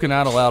broken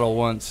addle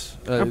once.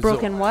 A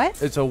broken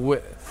what? It's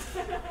a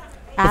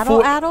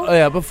Addle? Oh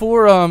yeah,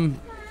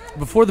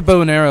 before the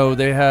bow and arrow,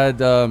 they had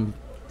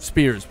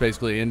spears,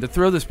 basically. And to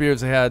throw the spears,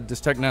 they had this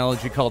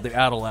technology called the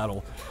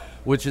addle,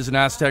 which is an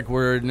Aztec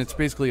word, and it's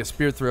basically a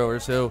spear thrower.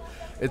 So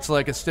it's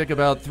like a stick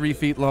about 3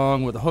 feet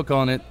long with a hook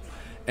on it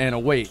and a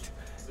weight.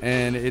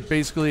 And it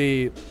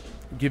basically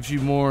gives you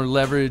more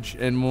leverage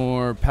and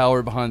more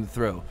power behind the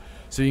throw.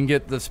 So you can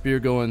get the spear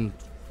going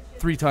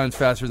 3 times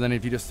faster than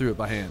if you just threw it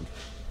by hand.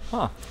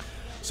 Huh.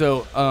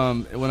 So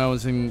when I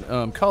was in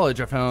college,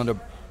 I found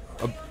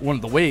one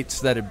of the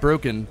weights that had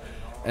broken,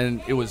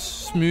 and it was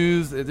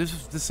smooth.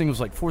 This thing was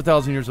like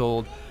 4,000 years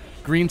old,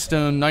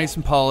 greenstone, nice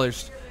and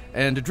polished.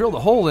 And to drill the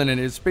hole in it,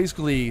 it's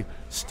basically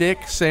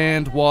stick,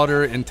 sand,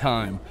 water, and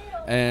time.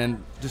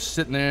 And just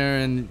sitting there,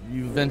 and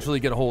you eventually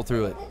get a hole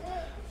through it.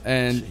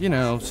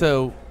 And,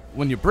 so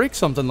when you break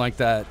something like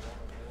that,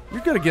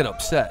 you're going to get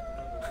upset.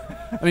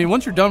 I mean,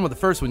 once you're done with the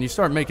first one, you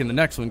start making the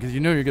next one because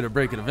you're going to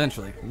break it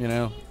eventually,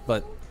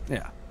 But,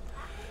 yeah.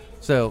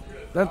 So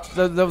that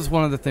was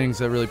one of the things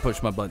that really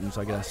pushed my buttons,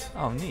 I guess.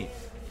 Oh, neat.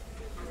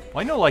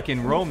 Well, I know, like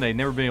in Rome, they've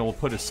never been able to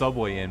put a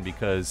subway in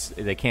because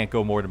they can't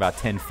go more than about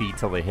 10 feet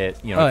till they hit,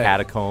 a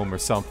catacomb or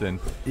something.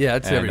 Yeah,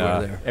 it's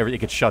everywhere there. Everything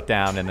gets shut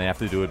down, and they have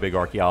to do a big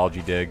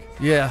archaeology dig.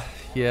 Yeah.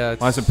 When I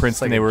was in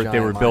Princeton, like they were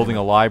giant building a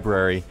monument.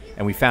 library,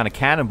 and we found a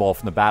cannonball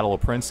from the Battle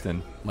of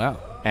Princeton. Wow.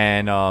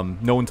 And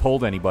no one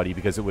told anybody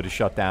because it would have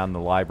shut down the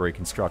library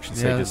construction.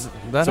 So, Yeah, we that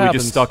just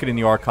happens. stuck it in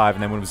the archive,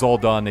 and then when it was all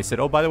done, they said,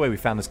 "Oh, by the way, we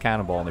found this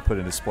cannonball," and they put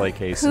it in a display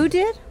case. Who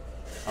did?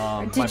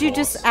 My Did you boss.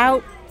 just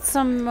out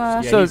some...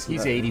 Yeah, So-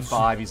 he's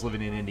 85. He's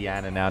living in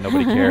Indiana now.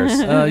 Nobody cares.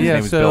 His Yeah, name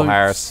is Bill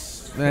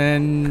Harris.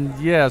 And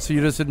so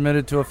you just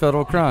admitted to a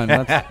federal crime.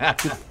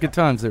 That's good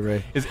times there,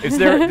 Ray. Is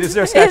there a statute of Is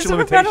there a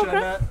limitation federal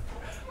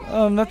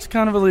on that? That's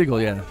kind of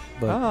illegal, yeah.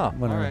 But Oh,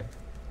 whatever. all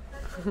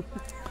right.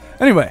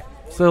 Anyway,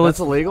 so That's let's.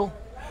 illegal?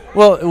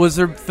 Well, was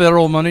there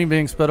federal money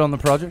being spent on the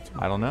project?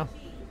 I don't know.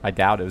 I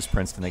doubt it was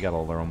Princeton. They got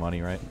all their own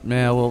money, right?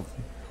 Yeah, well,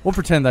 we'll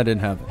pretend that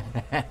didn't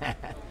happen.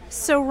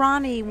 So,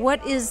 Ronnie,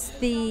 what is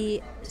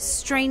the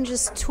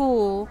strangest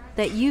tool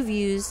that you've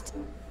used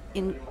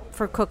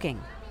for cooking?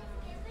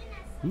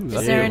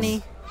 Is there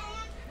any?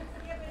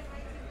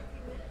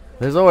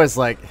 There's always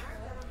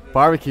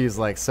barbecue's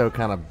so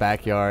kind of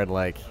backyard.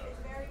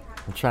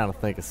 I'm trying to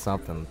think of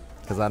something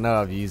because I know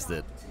I've used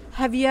it.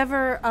 Have you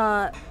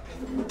ever?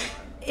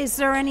 Is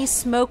there any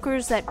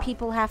smokers that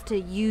people have to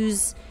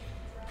use,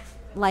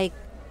 like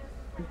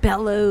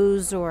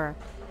bellows or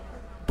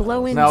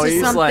blow into No, we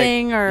use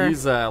something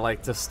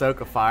to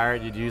stoke a fire.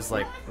 You'd use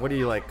what do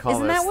you call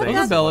Isn't those that what things?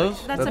 that's?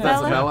 bellows. That's a That's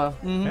bellow. a bellow.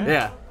 Mm-hmm.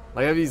 Yeah,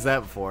 I've used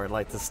that before,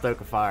 to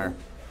stoke a fire.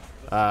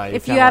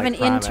 If you have an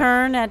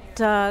intern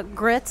at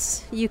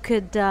Grits, you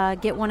could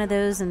get one of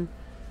those and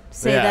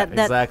say that.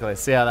 Exactly.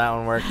 See how that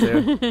one worked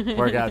too.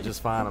 Work out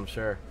just fine, I'm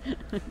sure.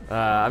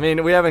 I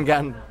mean, we haven't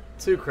gotten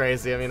too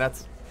crazy. I mean,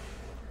 that's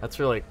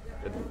really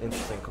an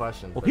interesting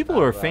question. Well, But, people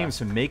are famous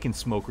for making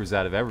smokers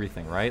out of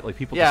everything, right? Like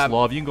people Yeah. just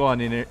love. You can go on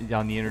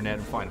the internet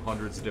and find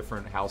hundreds of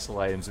different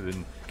household items that have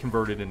been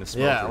converted into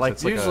smokers. Yeah,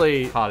 It's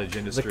usually a cottage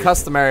industry. the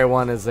customary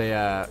one is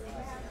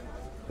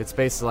it's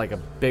basically like a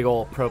big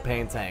old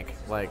propane tank.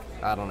 I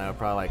don't know,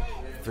 probably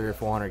 300 or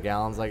 400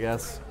 gallons, I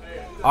guess.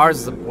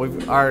 Ours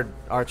is our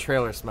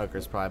trailer smoker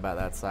is probably about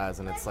that size,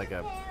 and it's like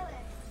a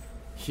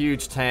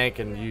huge tank,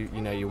 and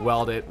you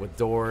weld it with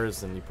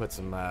doors, and you put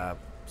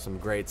some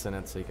grates in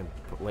it so you can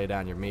lay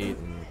down your meat,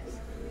 and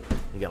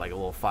you get a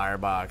little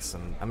firebox,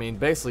 and I mean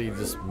basically you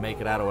just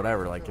make it out of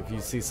whatever. If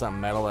you see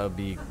something metal that would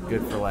be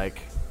good for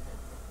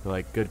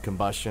good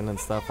combustion and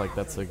stuff,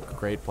 that's a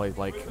great way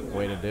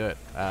to do it.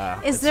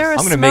 Is there a I'm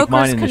going to make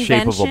mine smokers in the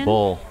shape of a convention?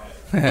 bull.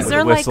 Is with there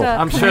a whistle. a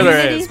I'm sure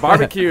there community? is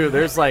barbecue.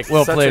 There's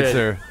Well such played, a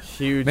sir.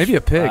 huge Maybe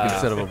a pig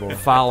instead of a bull.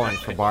 following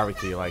for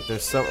barbecue.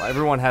 There's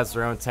everyone has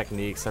their own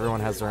techniques. Everyone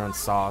has their own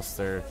sauce,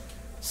 their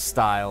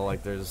style.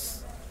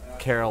 There's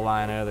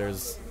Carolina,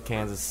 there's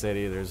Kansas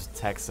City, there's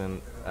Texan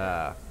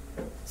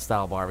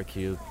style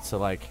barbecue.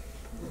 So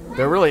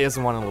there really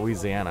isn't one in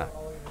Louisiana.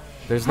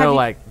 There's Have no you-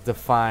 like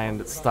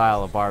defined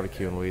style of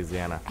barbecue in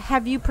Louisiana.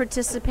 Have you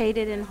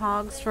participated in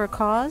Hogs for a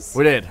Cause?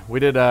 We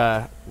did.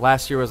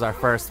 Last year was our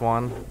first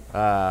one.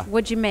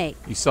 What'd you make?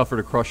 You suffered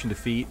a crushing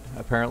defeat,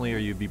 apparently, or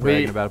you'd be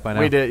bragging about it by now.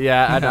 We did,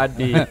 yeah. I'd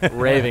be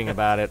raving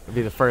about it. It'd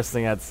be the first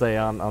thing I'd say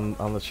on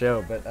the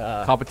show. But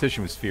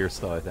Competition was fierce,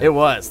 though, I think. it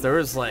was. There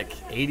was like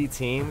 80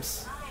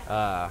 teams.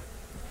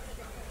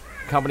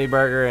 Company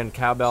Burger and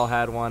Cowbell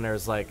had one.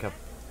 There's like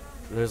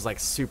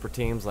super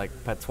teams like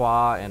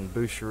Patois and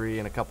Boucherie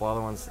and a couple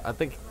other ones. I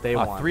think they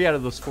won. 3 out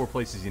of those 4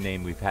 places you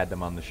named, we've had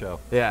them on the show.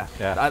 Yeah.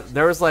 Yeah.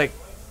 There was like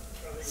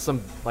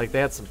they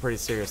had some pretty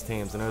serious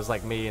teams, and it was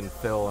like me and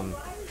Phil and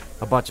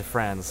a bunch of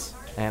friends,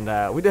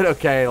 and we did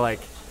okay. Like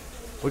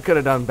we could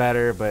have done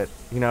better, but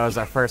it was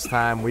our first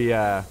time.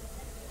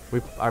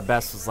 Our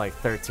best was like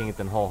 13th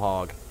in whole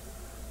hog,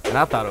 and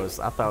I thought it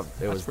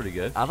was pretty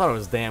good. I thought it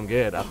was damn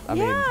good. I mean,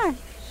 Yeah,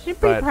 should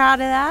be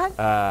proud of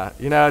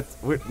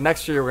that.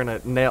 next year we're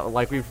gonna nail.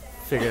 Like we've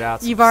figured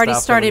out. You've some already stuff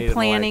that we started needed to,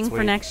 like, planning for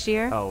tweak. next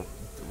year? Oh,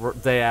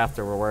 day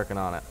after we're working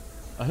on it.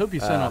 I hope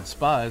you sent out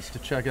spies to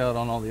check out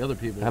on all the other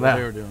people I what know.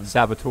 they were doing.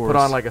 Saboteurs. Put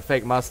on like a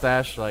fake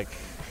mustache, like,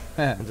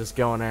 and just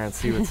go in there and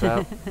see what's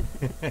up.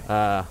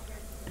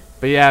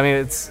 But yeah, I mean,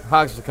 it's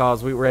Hogs for the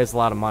Cause. We raised a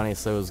lot of money,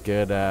 so it was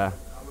good. I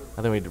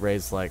think we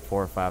raised like $4,000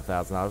 or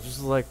 $5,000, which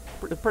is like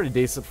pretty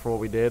decent for what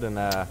we did, and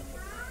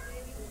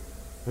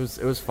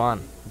it was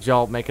fun. Did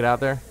y'all make it out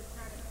there?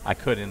 I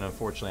couldn't,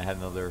 unfortunately. I had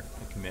another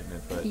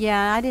commitment, but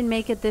Yeah, I didn't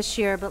make it this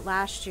year, but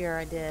last year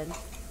I did.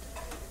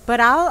 But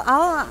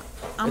I'm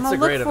It's gonna a look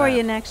great for event.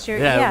 you next year.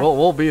 Yeah,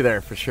 we'll be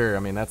there for sure. I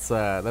mean, that's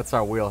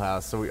our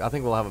wheelhouse. So I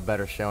think we'll have a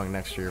better showing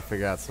next year.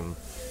 Figure out some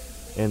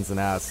ins and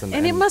outs, and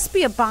it must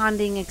be a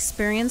bonding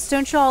experience,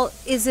 don't y'all?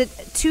 Is it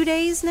 2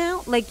 days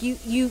now? Like you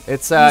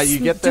It's you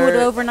get do there it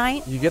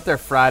overnight? You get there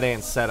Friday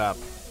and set up,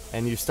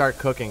 and you start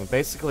cooking.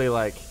 Basically,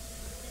 like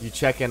you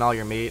check in all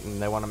your meat,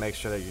 and they want to make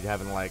sure that you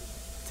haven't like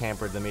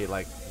tampered the meat,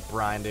 like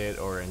brined it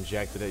or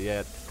injected it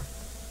yet.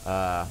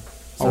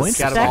 So it's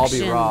got to all be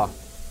Inspection. raw.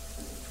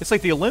 it's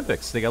like the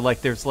Olympics. They got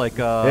like there's like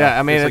Yeah,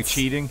 I mean there's, like it's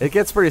cheating. It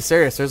gets pretty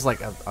serious. There's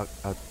like a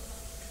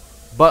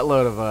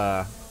buttload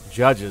of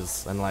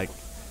judges, and like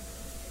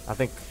I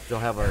think they'll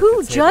have a Who table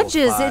of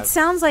judges? 5. It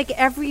sounds like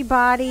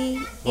everybody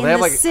in they have,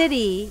 the like-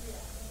 city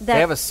that They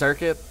have a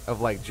circuit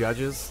of like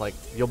judges. Like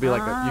you'll be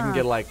like you Ah. can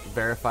get like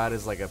verified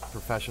as like a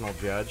professional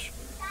judge,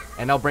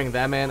 and they'll bring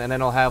them in, and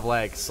then they'll have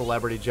like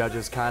celebrity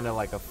judges, kind of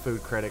like a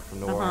food critic from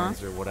New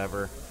Orleans or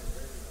whatever,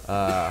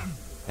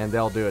 and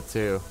they'll do it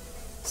too.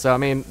 So I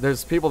mean,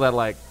 there's people that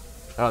like,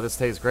 oh, this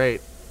tastes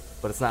great,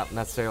 but it's not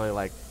necessarily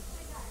like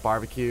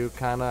barbecue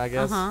kind of, I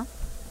guess. Uh-huh.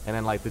 And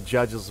then like the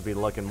judges will be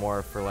looking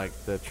more for like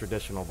the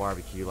traditional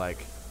barbecue, like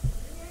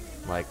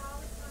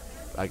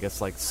I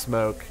guess like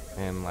smoke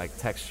and like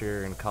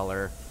texture and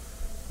color,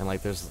 and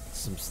like there's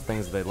some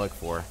things that they look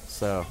for.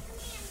 So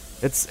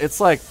it's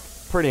like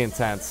pretty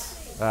intense.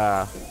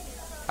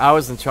 I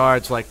was in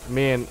charge, like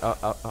me and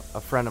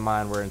a friend of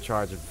mine were in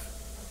charge of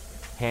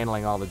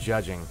handling all the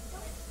judging.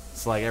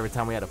 So like every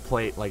time we had a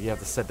plate, like you have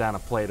to set down a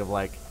plate of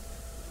like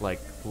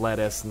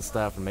lettuce and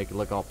stuff and make it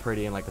look all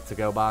pretty in like a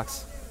to-go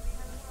box.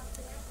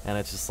 And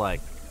it's just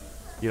like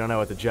you don't know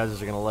what the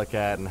judges are gonna look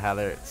at and how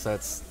they're. So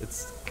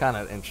it's kind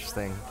of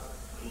interesting.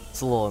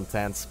 It's a little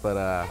intense,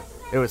 but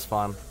it was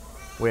fun.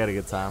 We had a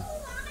good time.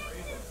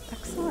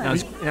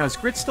 excellent. Now is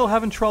Grit still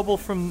having trouble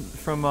from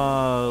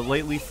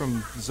lately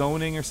from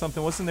zoning or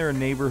something? Wasn't there a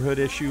neighborhood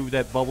issue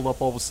that bubbled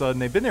up all of a sudden?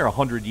 They've been there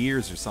 100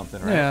 years or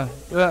something, right?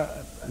 Yeah.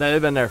 No,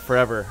 they've been there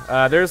forever.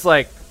 There's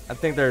like I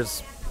think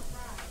there's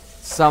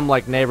some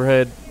like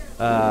neighborhood.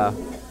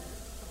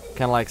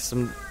 Kind of like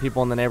some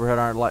people in the neighborhood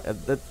aren't like.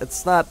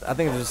 It's not. I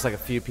think there's just like a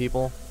few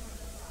people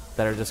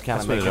that are just kind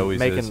That's of what it always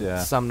making is, yeah.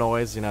 some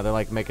noise. You know, they're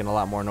like making a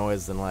lot more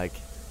noise than like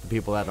the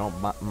people that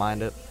don't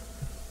mind it.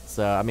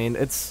 So I mean,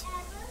 I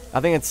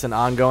think it's an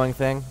ongoing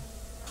thing.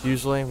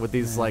 Usually with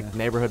these like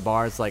neighborhood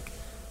bars, like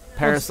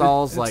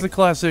parasols, It's like the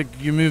classic.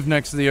 You move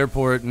next to the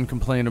airport and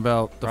complain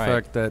about the Right.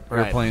 fact that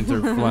Right. airplanes are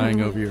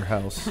flying over your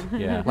house.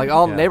 Yeah. like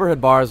all Yeah.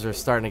 neighborhood bars are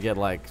starting to get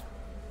like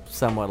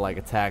somewhat like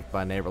attacked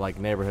by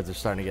neighborhoods are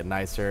starting to get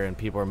nicer, and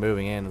people are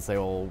moving in and say,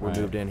 well, we're Right.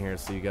 moved in here,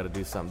 so you got to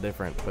do something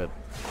different. But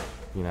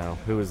you know,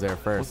 who was there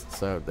first?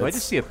 So Well, I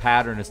just see a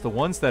pattern. It's the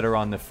ones that are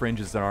on the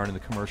fringes that aren't in the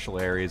commercial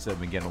areas that have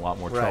been getting a lot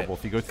more Right. trouble.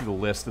 If you go through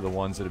the list of the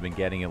ones that have been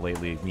getting it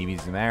lately,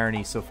 Mimi's and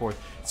Maroney, so forth,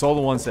 it's all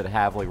the ones that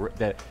have like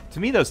that.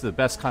 To me, those are the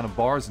best kind of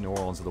bars in New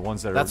Orleans. Are the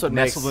ones that That's are what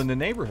nestled makes- in the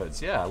neighborhoods.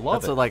 Yeah, I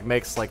love that's it. what like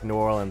makes like New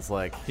Orleans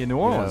like In New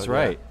you Orleans, know,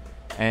 right?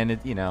 And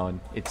and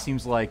it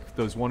seems like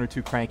those one or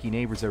two cranky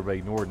neighbors everybody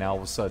ignored. Now all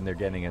of a sudden they're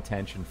getting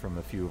attention from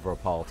a few of our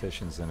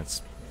politicians, and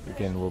it's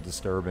getting a little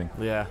disturbing.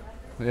 Yeah.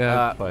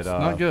 Yeah, But it's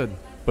not good.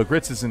 But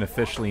Grits isn't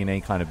officially in any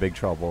kind of big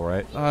trouble,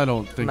 right? I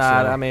don't think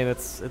Nah, so. I mean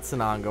it's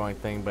an ongoing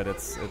thing, but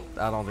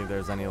I don't think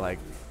there's any like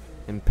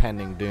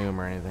impending doom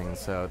or anything.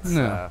 So it's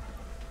No.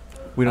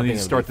 We I don't think need to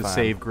it'll start be the fine.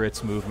 Save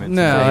Grits movement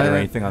No, today or I-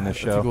 anything on this I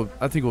think show.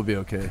 I think we'll be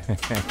okay.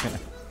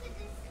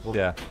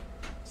 Yeah.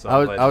 So I I'm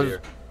was- glad I to was-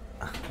 hear.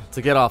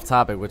 to get off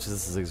topic, which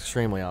this is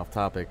extremely off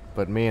topic,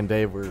 but me and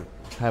Dave were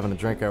having a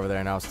drink over there,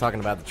 and I was talking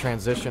about the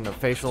transition of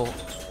facial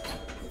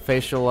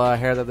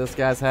hair that this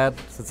guy's had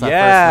since I first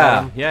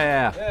met him.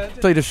 Yeah.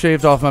 I just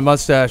shaved off my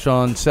mustache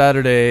on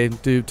Saturday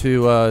due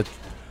to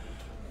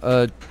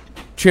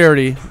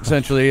charity,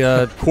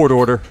 essentially. Court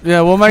order.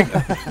 Yeah, well, my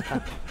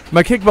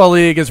kickball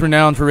league is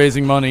renowned for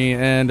raising money,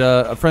 and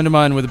a friend of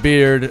mine with a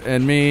beard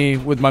and me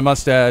with my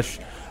mustache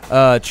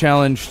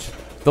challenged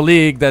the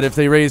league that if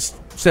they raised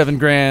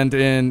 $7,000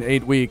 in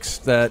 8 weeks,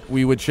 that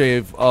we would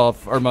shave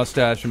off our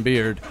mustache and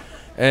beard,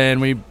 and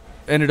we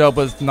ended up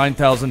with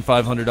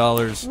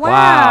 $9,500.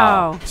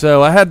 Wow.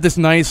 So I had this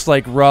nice,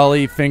 like,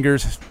 Raleigh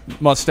fingers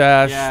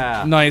mustache,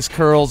 nice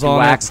curls on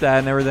waxed it. that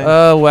and everything?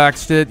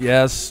 Waxed it,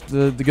 yes.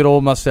 The good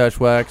old mustache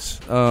wax.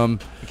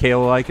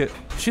 Kayla like it?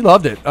 She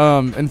loved it.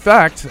 In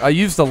fact, I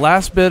used the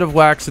last bit of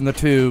wax in the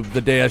tube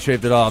the day I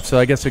shaved it off, so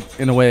I guess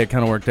in a way it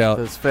kind of worked out.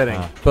 It's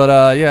fitting.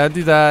 But, yeah, I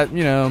do that,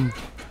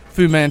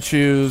 Fu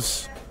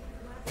Manchus,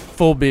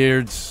 full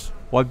beards.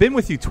 Well, I've been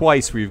with you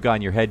twice where you've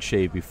gotten your head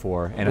shaved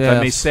before, and if I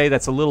may say,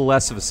 that's a little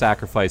less of a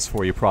sacrifice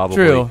for you, probably.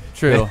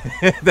 True.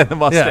 than the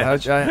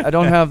mustache. Yeah, I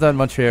don't have that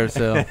much hair,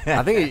 so.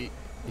 I think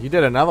you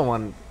did another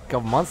one a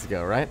couple months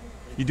ago, right?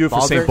 You do it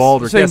for St.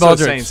 Baldrick's. St.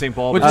 Baldrick's. St.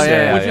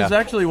 Baldrick's. Which is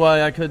actually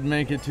why I couldn't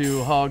make it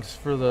to Hogs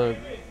for the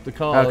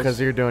cause. Oh,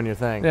 because you're doing your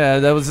thing. Yeah,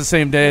 that was the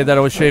same day that I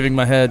was shaving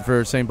my head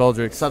for St.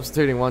 Baldrick's.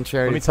 Substituting one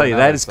charity. Let me tell you,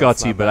 that is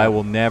gutsy, but I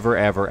will never,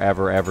 ever,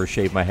 ever, ever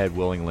shave my head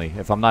willingly.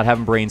 If I'm not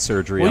having brain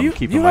surgery, I'm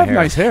keeping my hair. You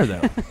have nice hair,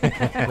 though.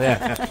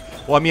 Yeah.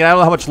 Well, I mean, I don't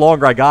know how much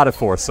longer I got it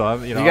for, so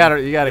I'm, you got to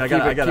keep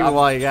it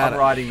while you got it. I'm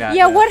riding that.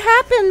 Yeah, what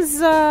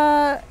happens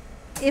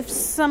if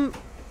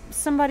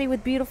somebody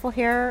with beautiful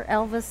hair,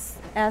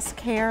 Elvis-esque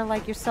hair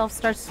like yourself,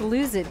 starts to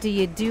lose it?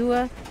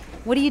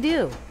 What do you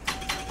do?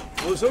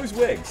 Well, there's always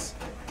wigs.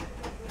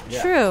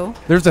 Yeah. True.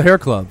 There's a hair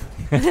club.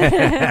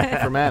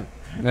 For men.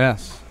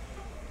 Yes.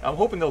 I'm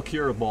hoping they'll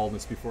cure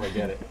baldness before I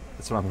get it.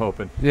 That's what I'm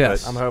hoping.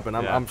 Yes. But, I'm hoping.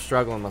 I'm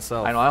struggling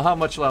myself. I don't know how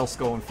much else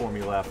going for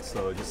me left,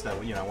 so just that,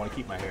 I want to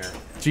keep my hair.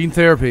 Gene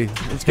therapy.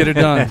 Let's get it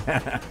done.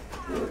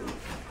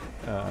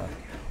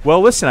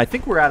 Well, listen, I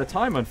think we're out of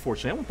time,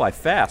 unfortunately. I went by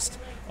fast.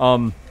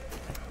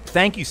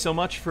 Thank you so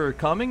much for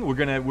coming.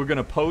 We're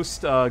gonna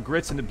post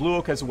Grits, and Blue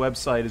Oak has a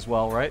website as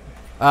well, right?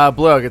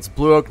 Blue Oak. It's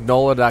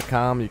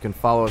blueoaknola.com. You can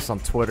follow us on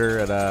Twitter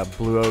at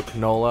Blue Oak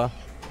Nola,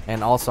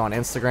 and also on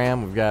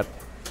Instagram. We've got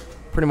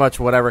pretty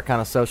much whatever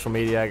kind of social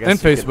media I guess and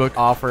Facebook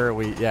offer.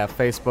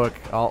 Facebook,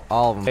 all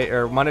of them.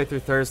 Or Monday through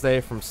Thursday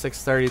from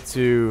 6:30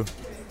 to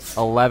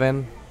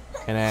 11,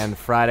 and then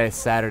Friday,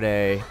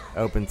 Saturday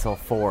open till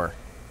 4.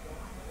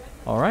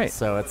 All right.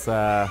 So it's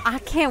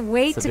I can't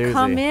wait to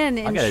come in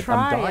and try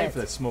I'm dying it. for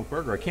that smoked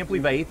burger. I can't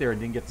believe I ate there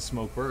and didn't get the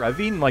smoked burger. I've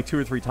eaten like 2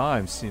 or 3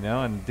 times,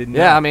 and didn't.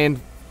 Yeah, I mean,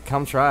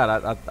 come try it.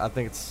 I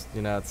think it's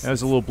it's. I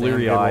was a little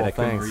bleary-eyed. I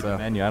couldn't read the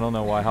menu. I don't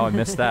know how I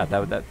missed that.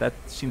 That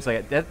seems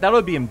like that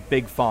would be in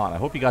big font. I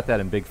hope you got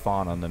that in big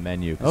font on the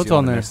menu. Oh, it's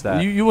on there.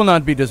 You will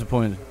not be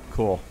disappointed.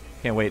 Cool.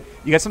 Can't wait.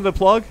 You got something to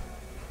plug?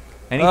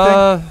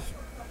 Anything?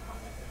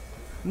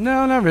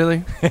 No, not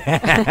really.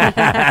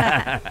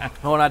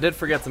 Oh, and I did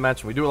forget to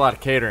mention, we do a lot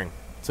of catering,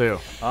 too.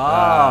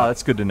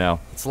 That's good to know.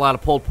 It's a lot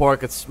of pulled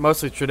pork. It's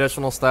mostly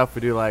traditional stuff. We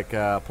do, like,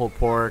 pulled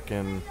pork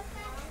and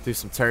do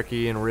some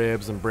turkey and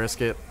ribs and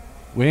brisket.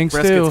 Wings,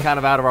 Brisket's too. kind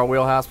of out of our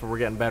wheelhouse, but we're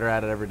getting better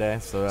at it every day.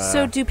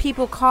 So do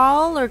people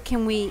call, or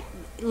can we,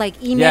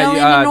 email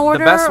in an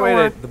order?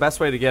 The best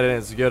way to get it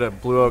is you go to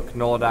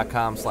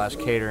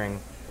blueoaknola.com/catering,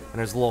 and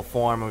there's a little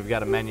form, and we've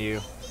got a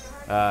menu.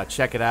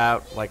 Check it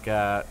out.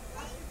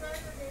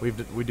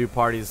 We do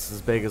parties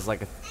as big as a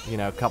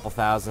couple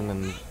thousand,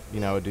 and we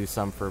do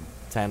some for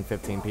 10,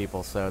 15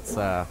 people. So it's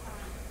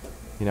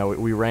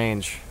we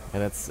range,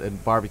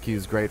 and barbecue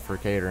is great for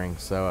catering.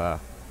 So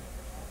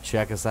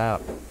check us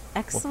out.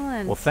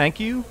 Excellent. Well, thank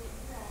you,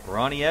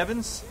 Ronnie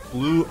Evans,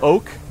 Blue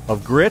Oak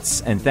of Grits,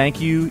 and thank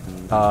you,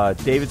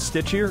 David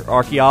Stitchier,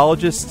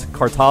 archaeologist,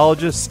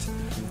 cartologist,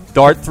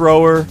 dart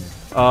thrower,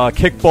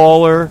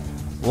 kickballer,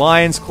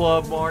 Lions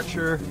Club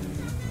marcher,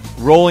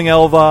 rolling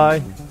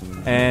Elvi.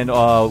 And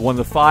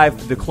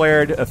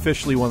declared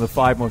officially one of the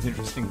 5 most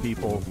interesting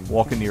people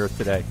walking the earth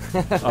today.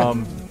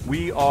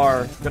 We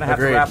are going to have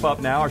to wrap up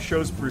now. Our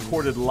show's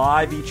recorded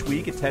live each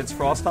week at Ted's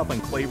Frost Top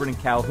on Claiborne and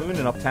Calhoun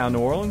in Uptown New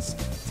Orleans.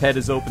 Ted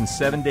is open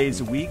 7 days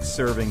a week,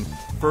 serving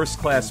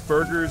first-class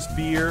burgers,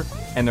 beer,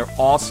 and their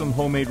awesome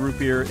homemade root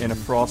beer in a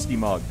frosty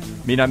mug.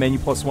 Midnight Menu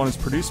Plus One is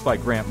produced by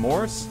Grant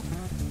Morris.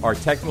 Our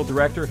technical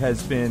director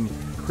has been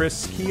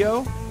Chris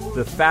Keogh.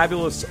 The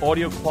fabulous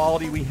audio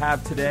quality we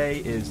have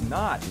today is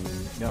not.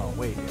 No,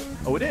 wait.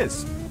 Oh, it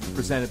is.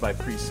 Presented by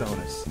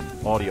PreSonus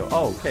Audio.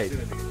 Oh, okay.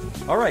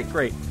 All right,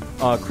 great.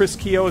 Chris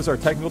Keogh is our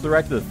technical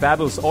director. The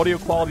fabulous audio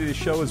quality of the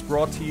show is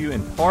brought to you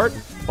in part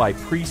by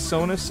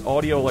PreSonus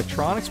Audio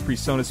Electronics.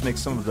 PreSonus makes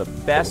some of the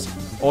best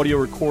audio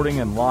recording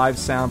and live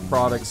sound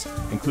products,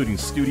 including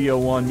Studio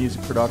One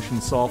music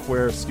production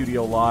software,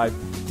 Studio Live,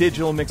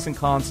 digital mixing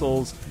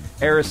consoles,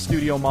 Aris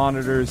Studio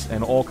monitors,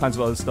 and all kinds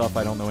of other stuff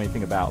I don't know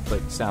anything about,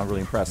 but sound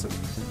really impressive.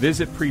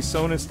 Visit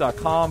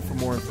PreSonus.com for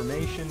more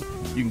information.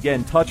 You can get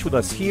in touch with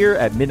us here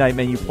at Midnight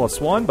Menu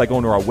Plus One by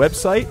going to our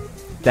website.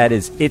 That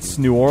is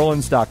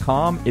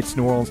itsneworleans.com,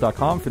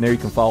 itsneworleans.com. From there you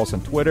can follow us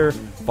on Twitter,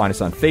 find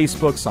us on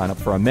Facebook, sign up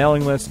for our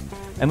mailing list.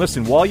 And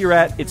listen, while you're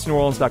at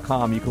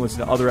itsneworleans.com, you can listen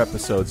to other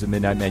episodes of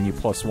Midnight Menu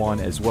Plus One,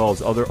 as well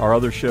as our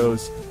other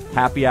shows,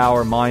 Happy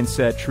Hour,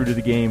 Mindset, True to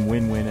the Game,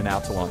 Win-Win, and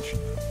Out to Lunch.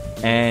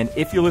 And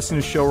if you're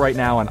listening to the show right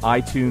now on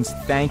iTunes,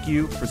 thank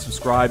you for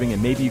subscribing,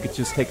 and maybe you could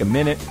just take a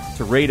minute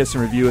to rate us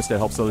and review us. That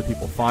helps other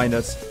people find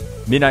us.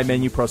 Midnight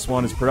Menu Plus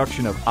One is a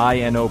production of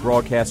INO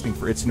Broadcasting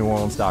for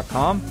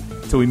itsneworleans.com.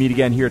 Until we meet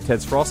again here at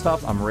Ted's Frost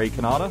Top, I'm Ray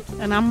Canada.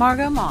 And I'm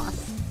Margot Moss.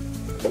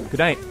 Good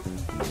night.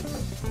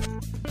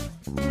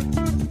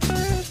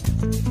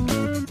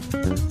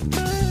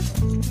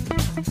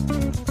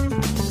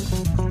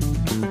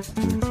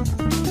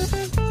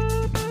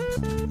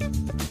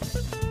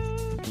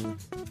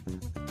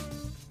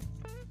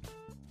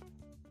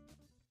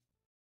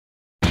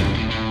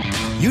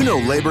 You know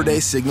Labor Day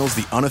signals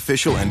the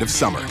unofficial end of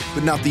summer,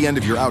 but not the end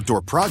of your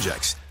outdoor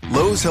projects.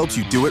 Lowe's helps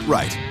you do it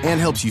right and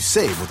helps you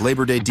save with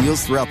Labor Day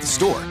deals throughout the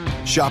store.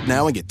 Shop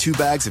now and get 2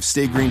 bags of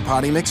Stay Green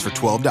potty mix for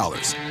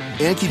 $12.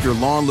 And keep your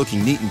lawn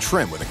looking neat and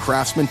trim with a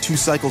Craftsman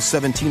 2-cycle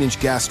 17-inch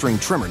gas string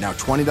trimmer, now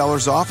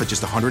 $20 off at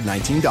just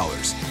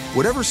 $119.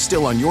 Whatever's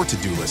still on your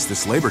to-do list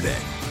this Labor Day,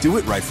 do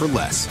it right for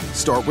less.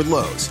 Start with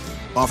Lowe's.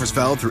 Offers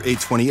valid through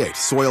 8/28.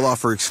 Soil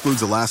offer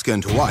excludes Alaska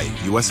and Hawaii.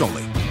 U.S.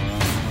 only.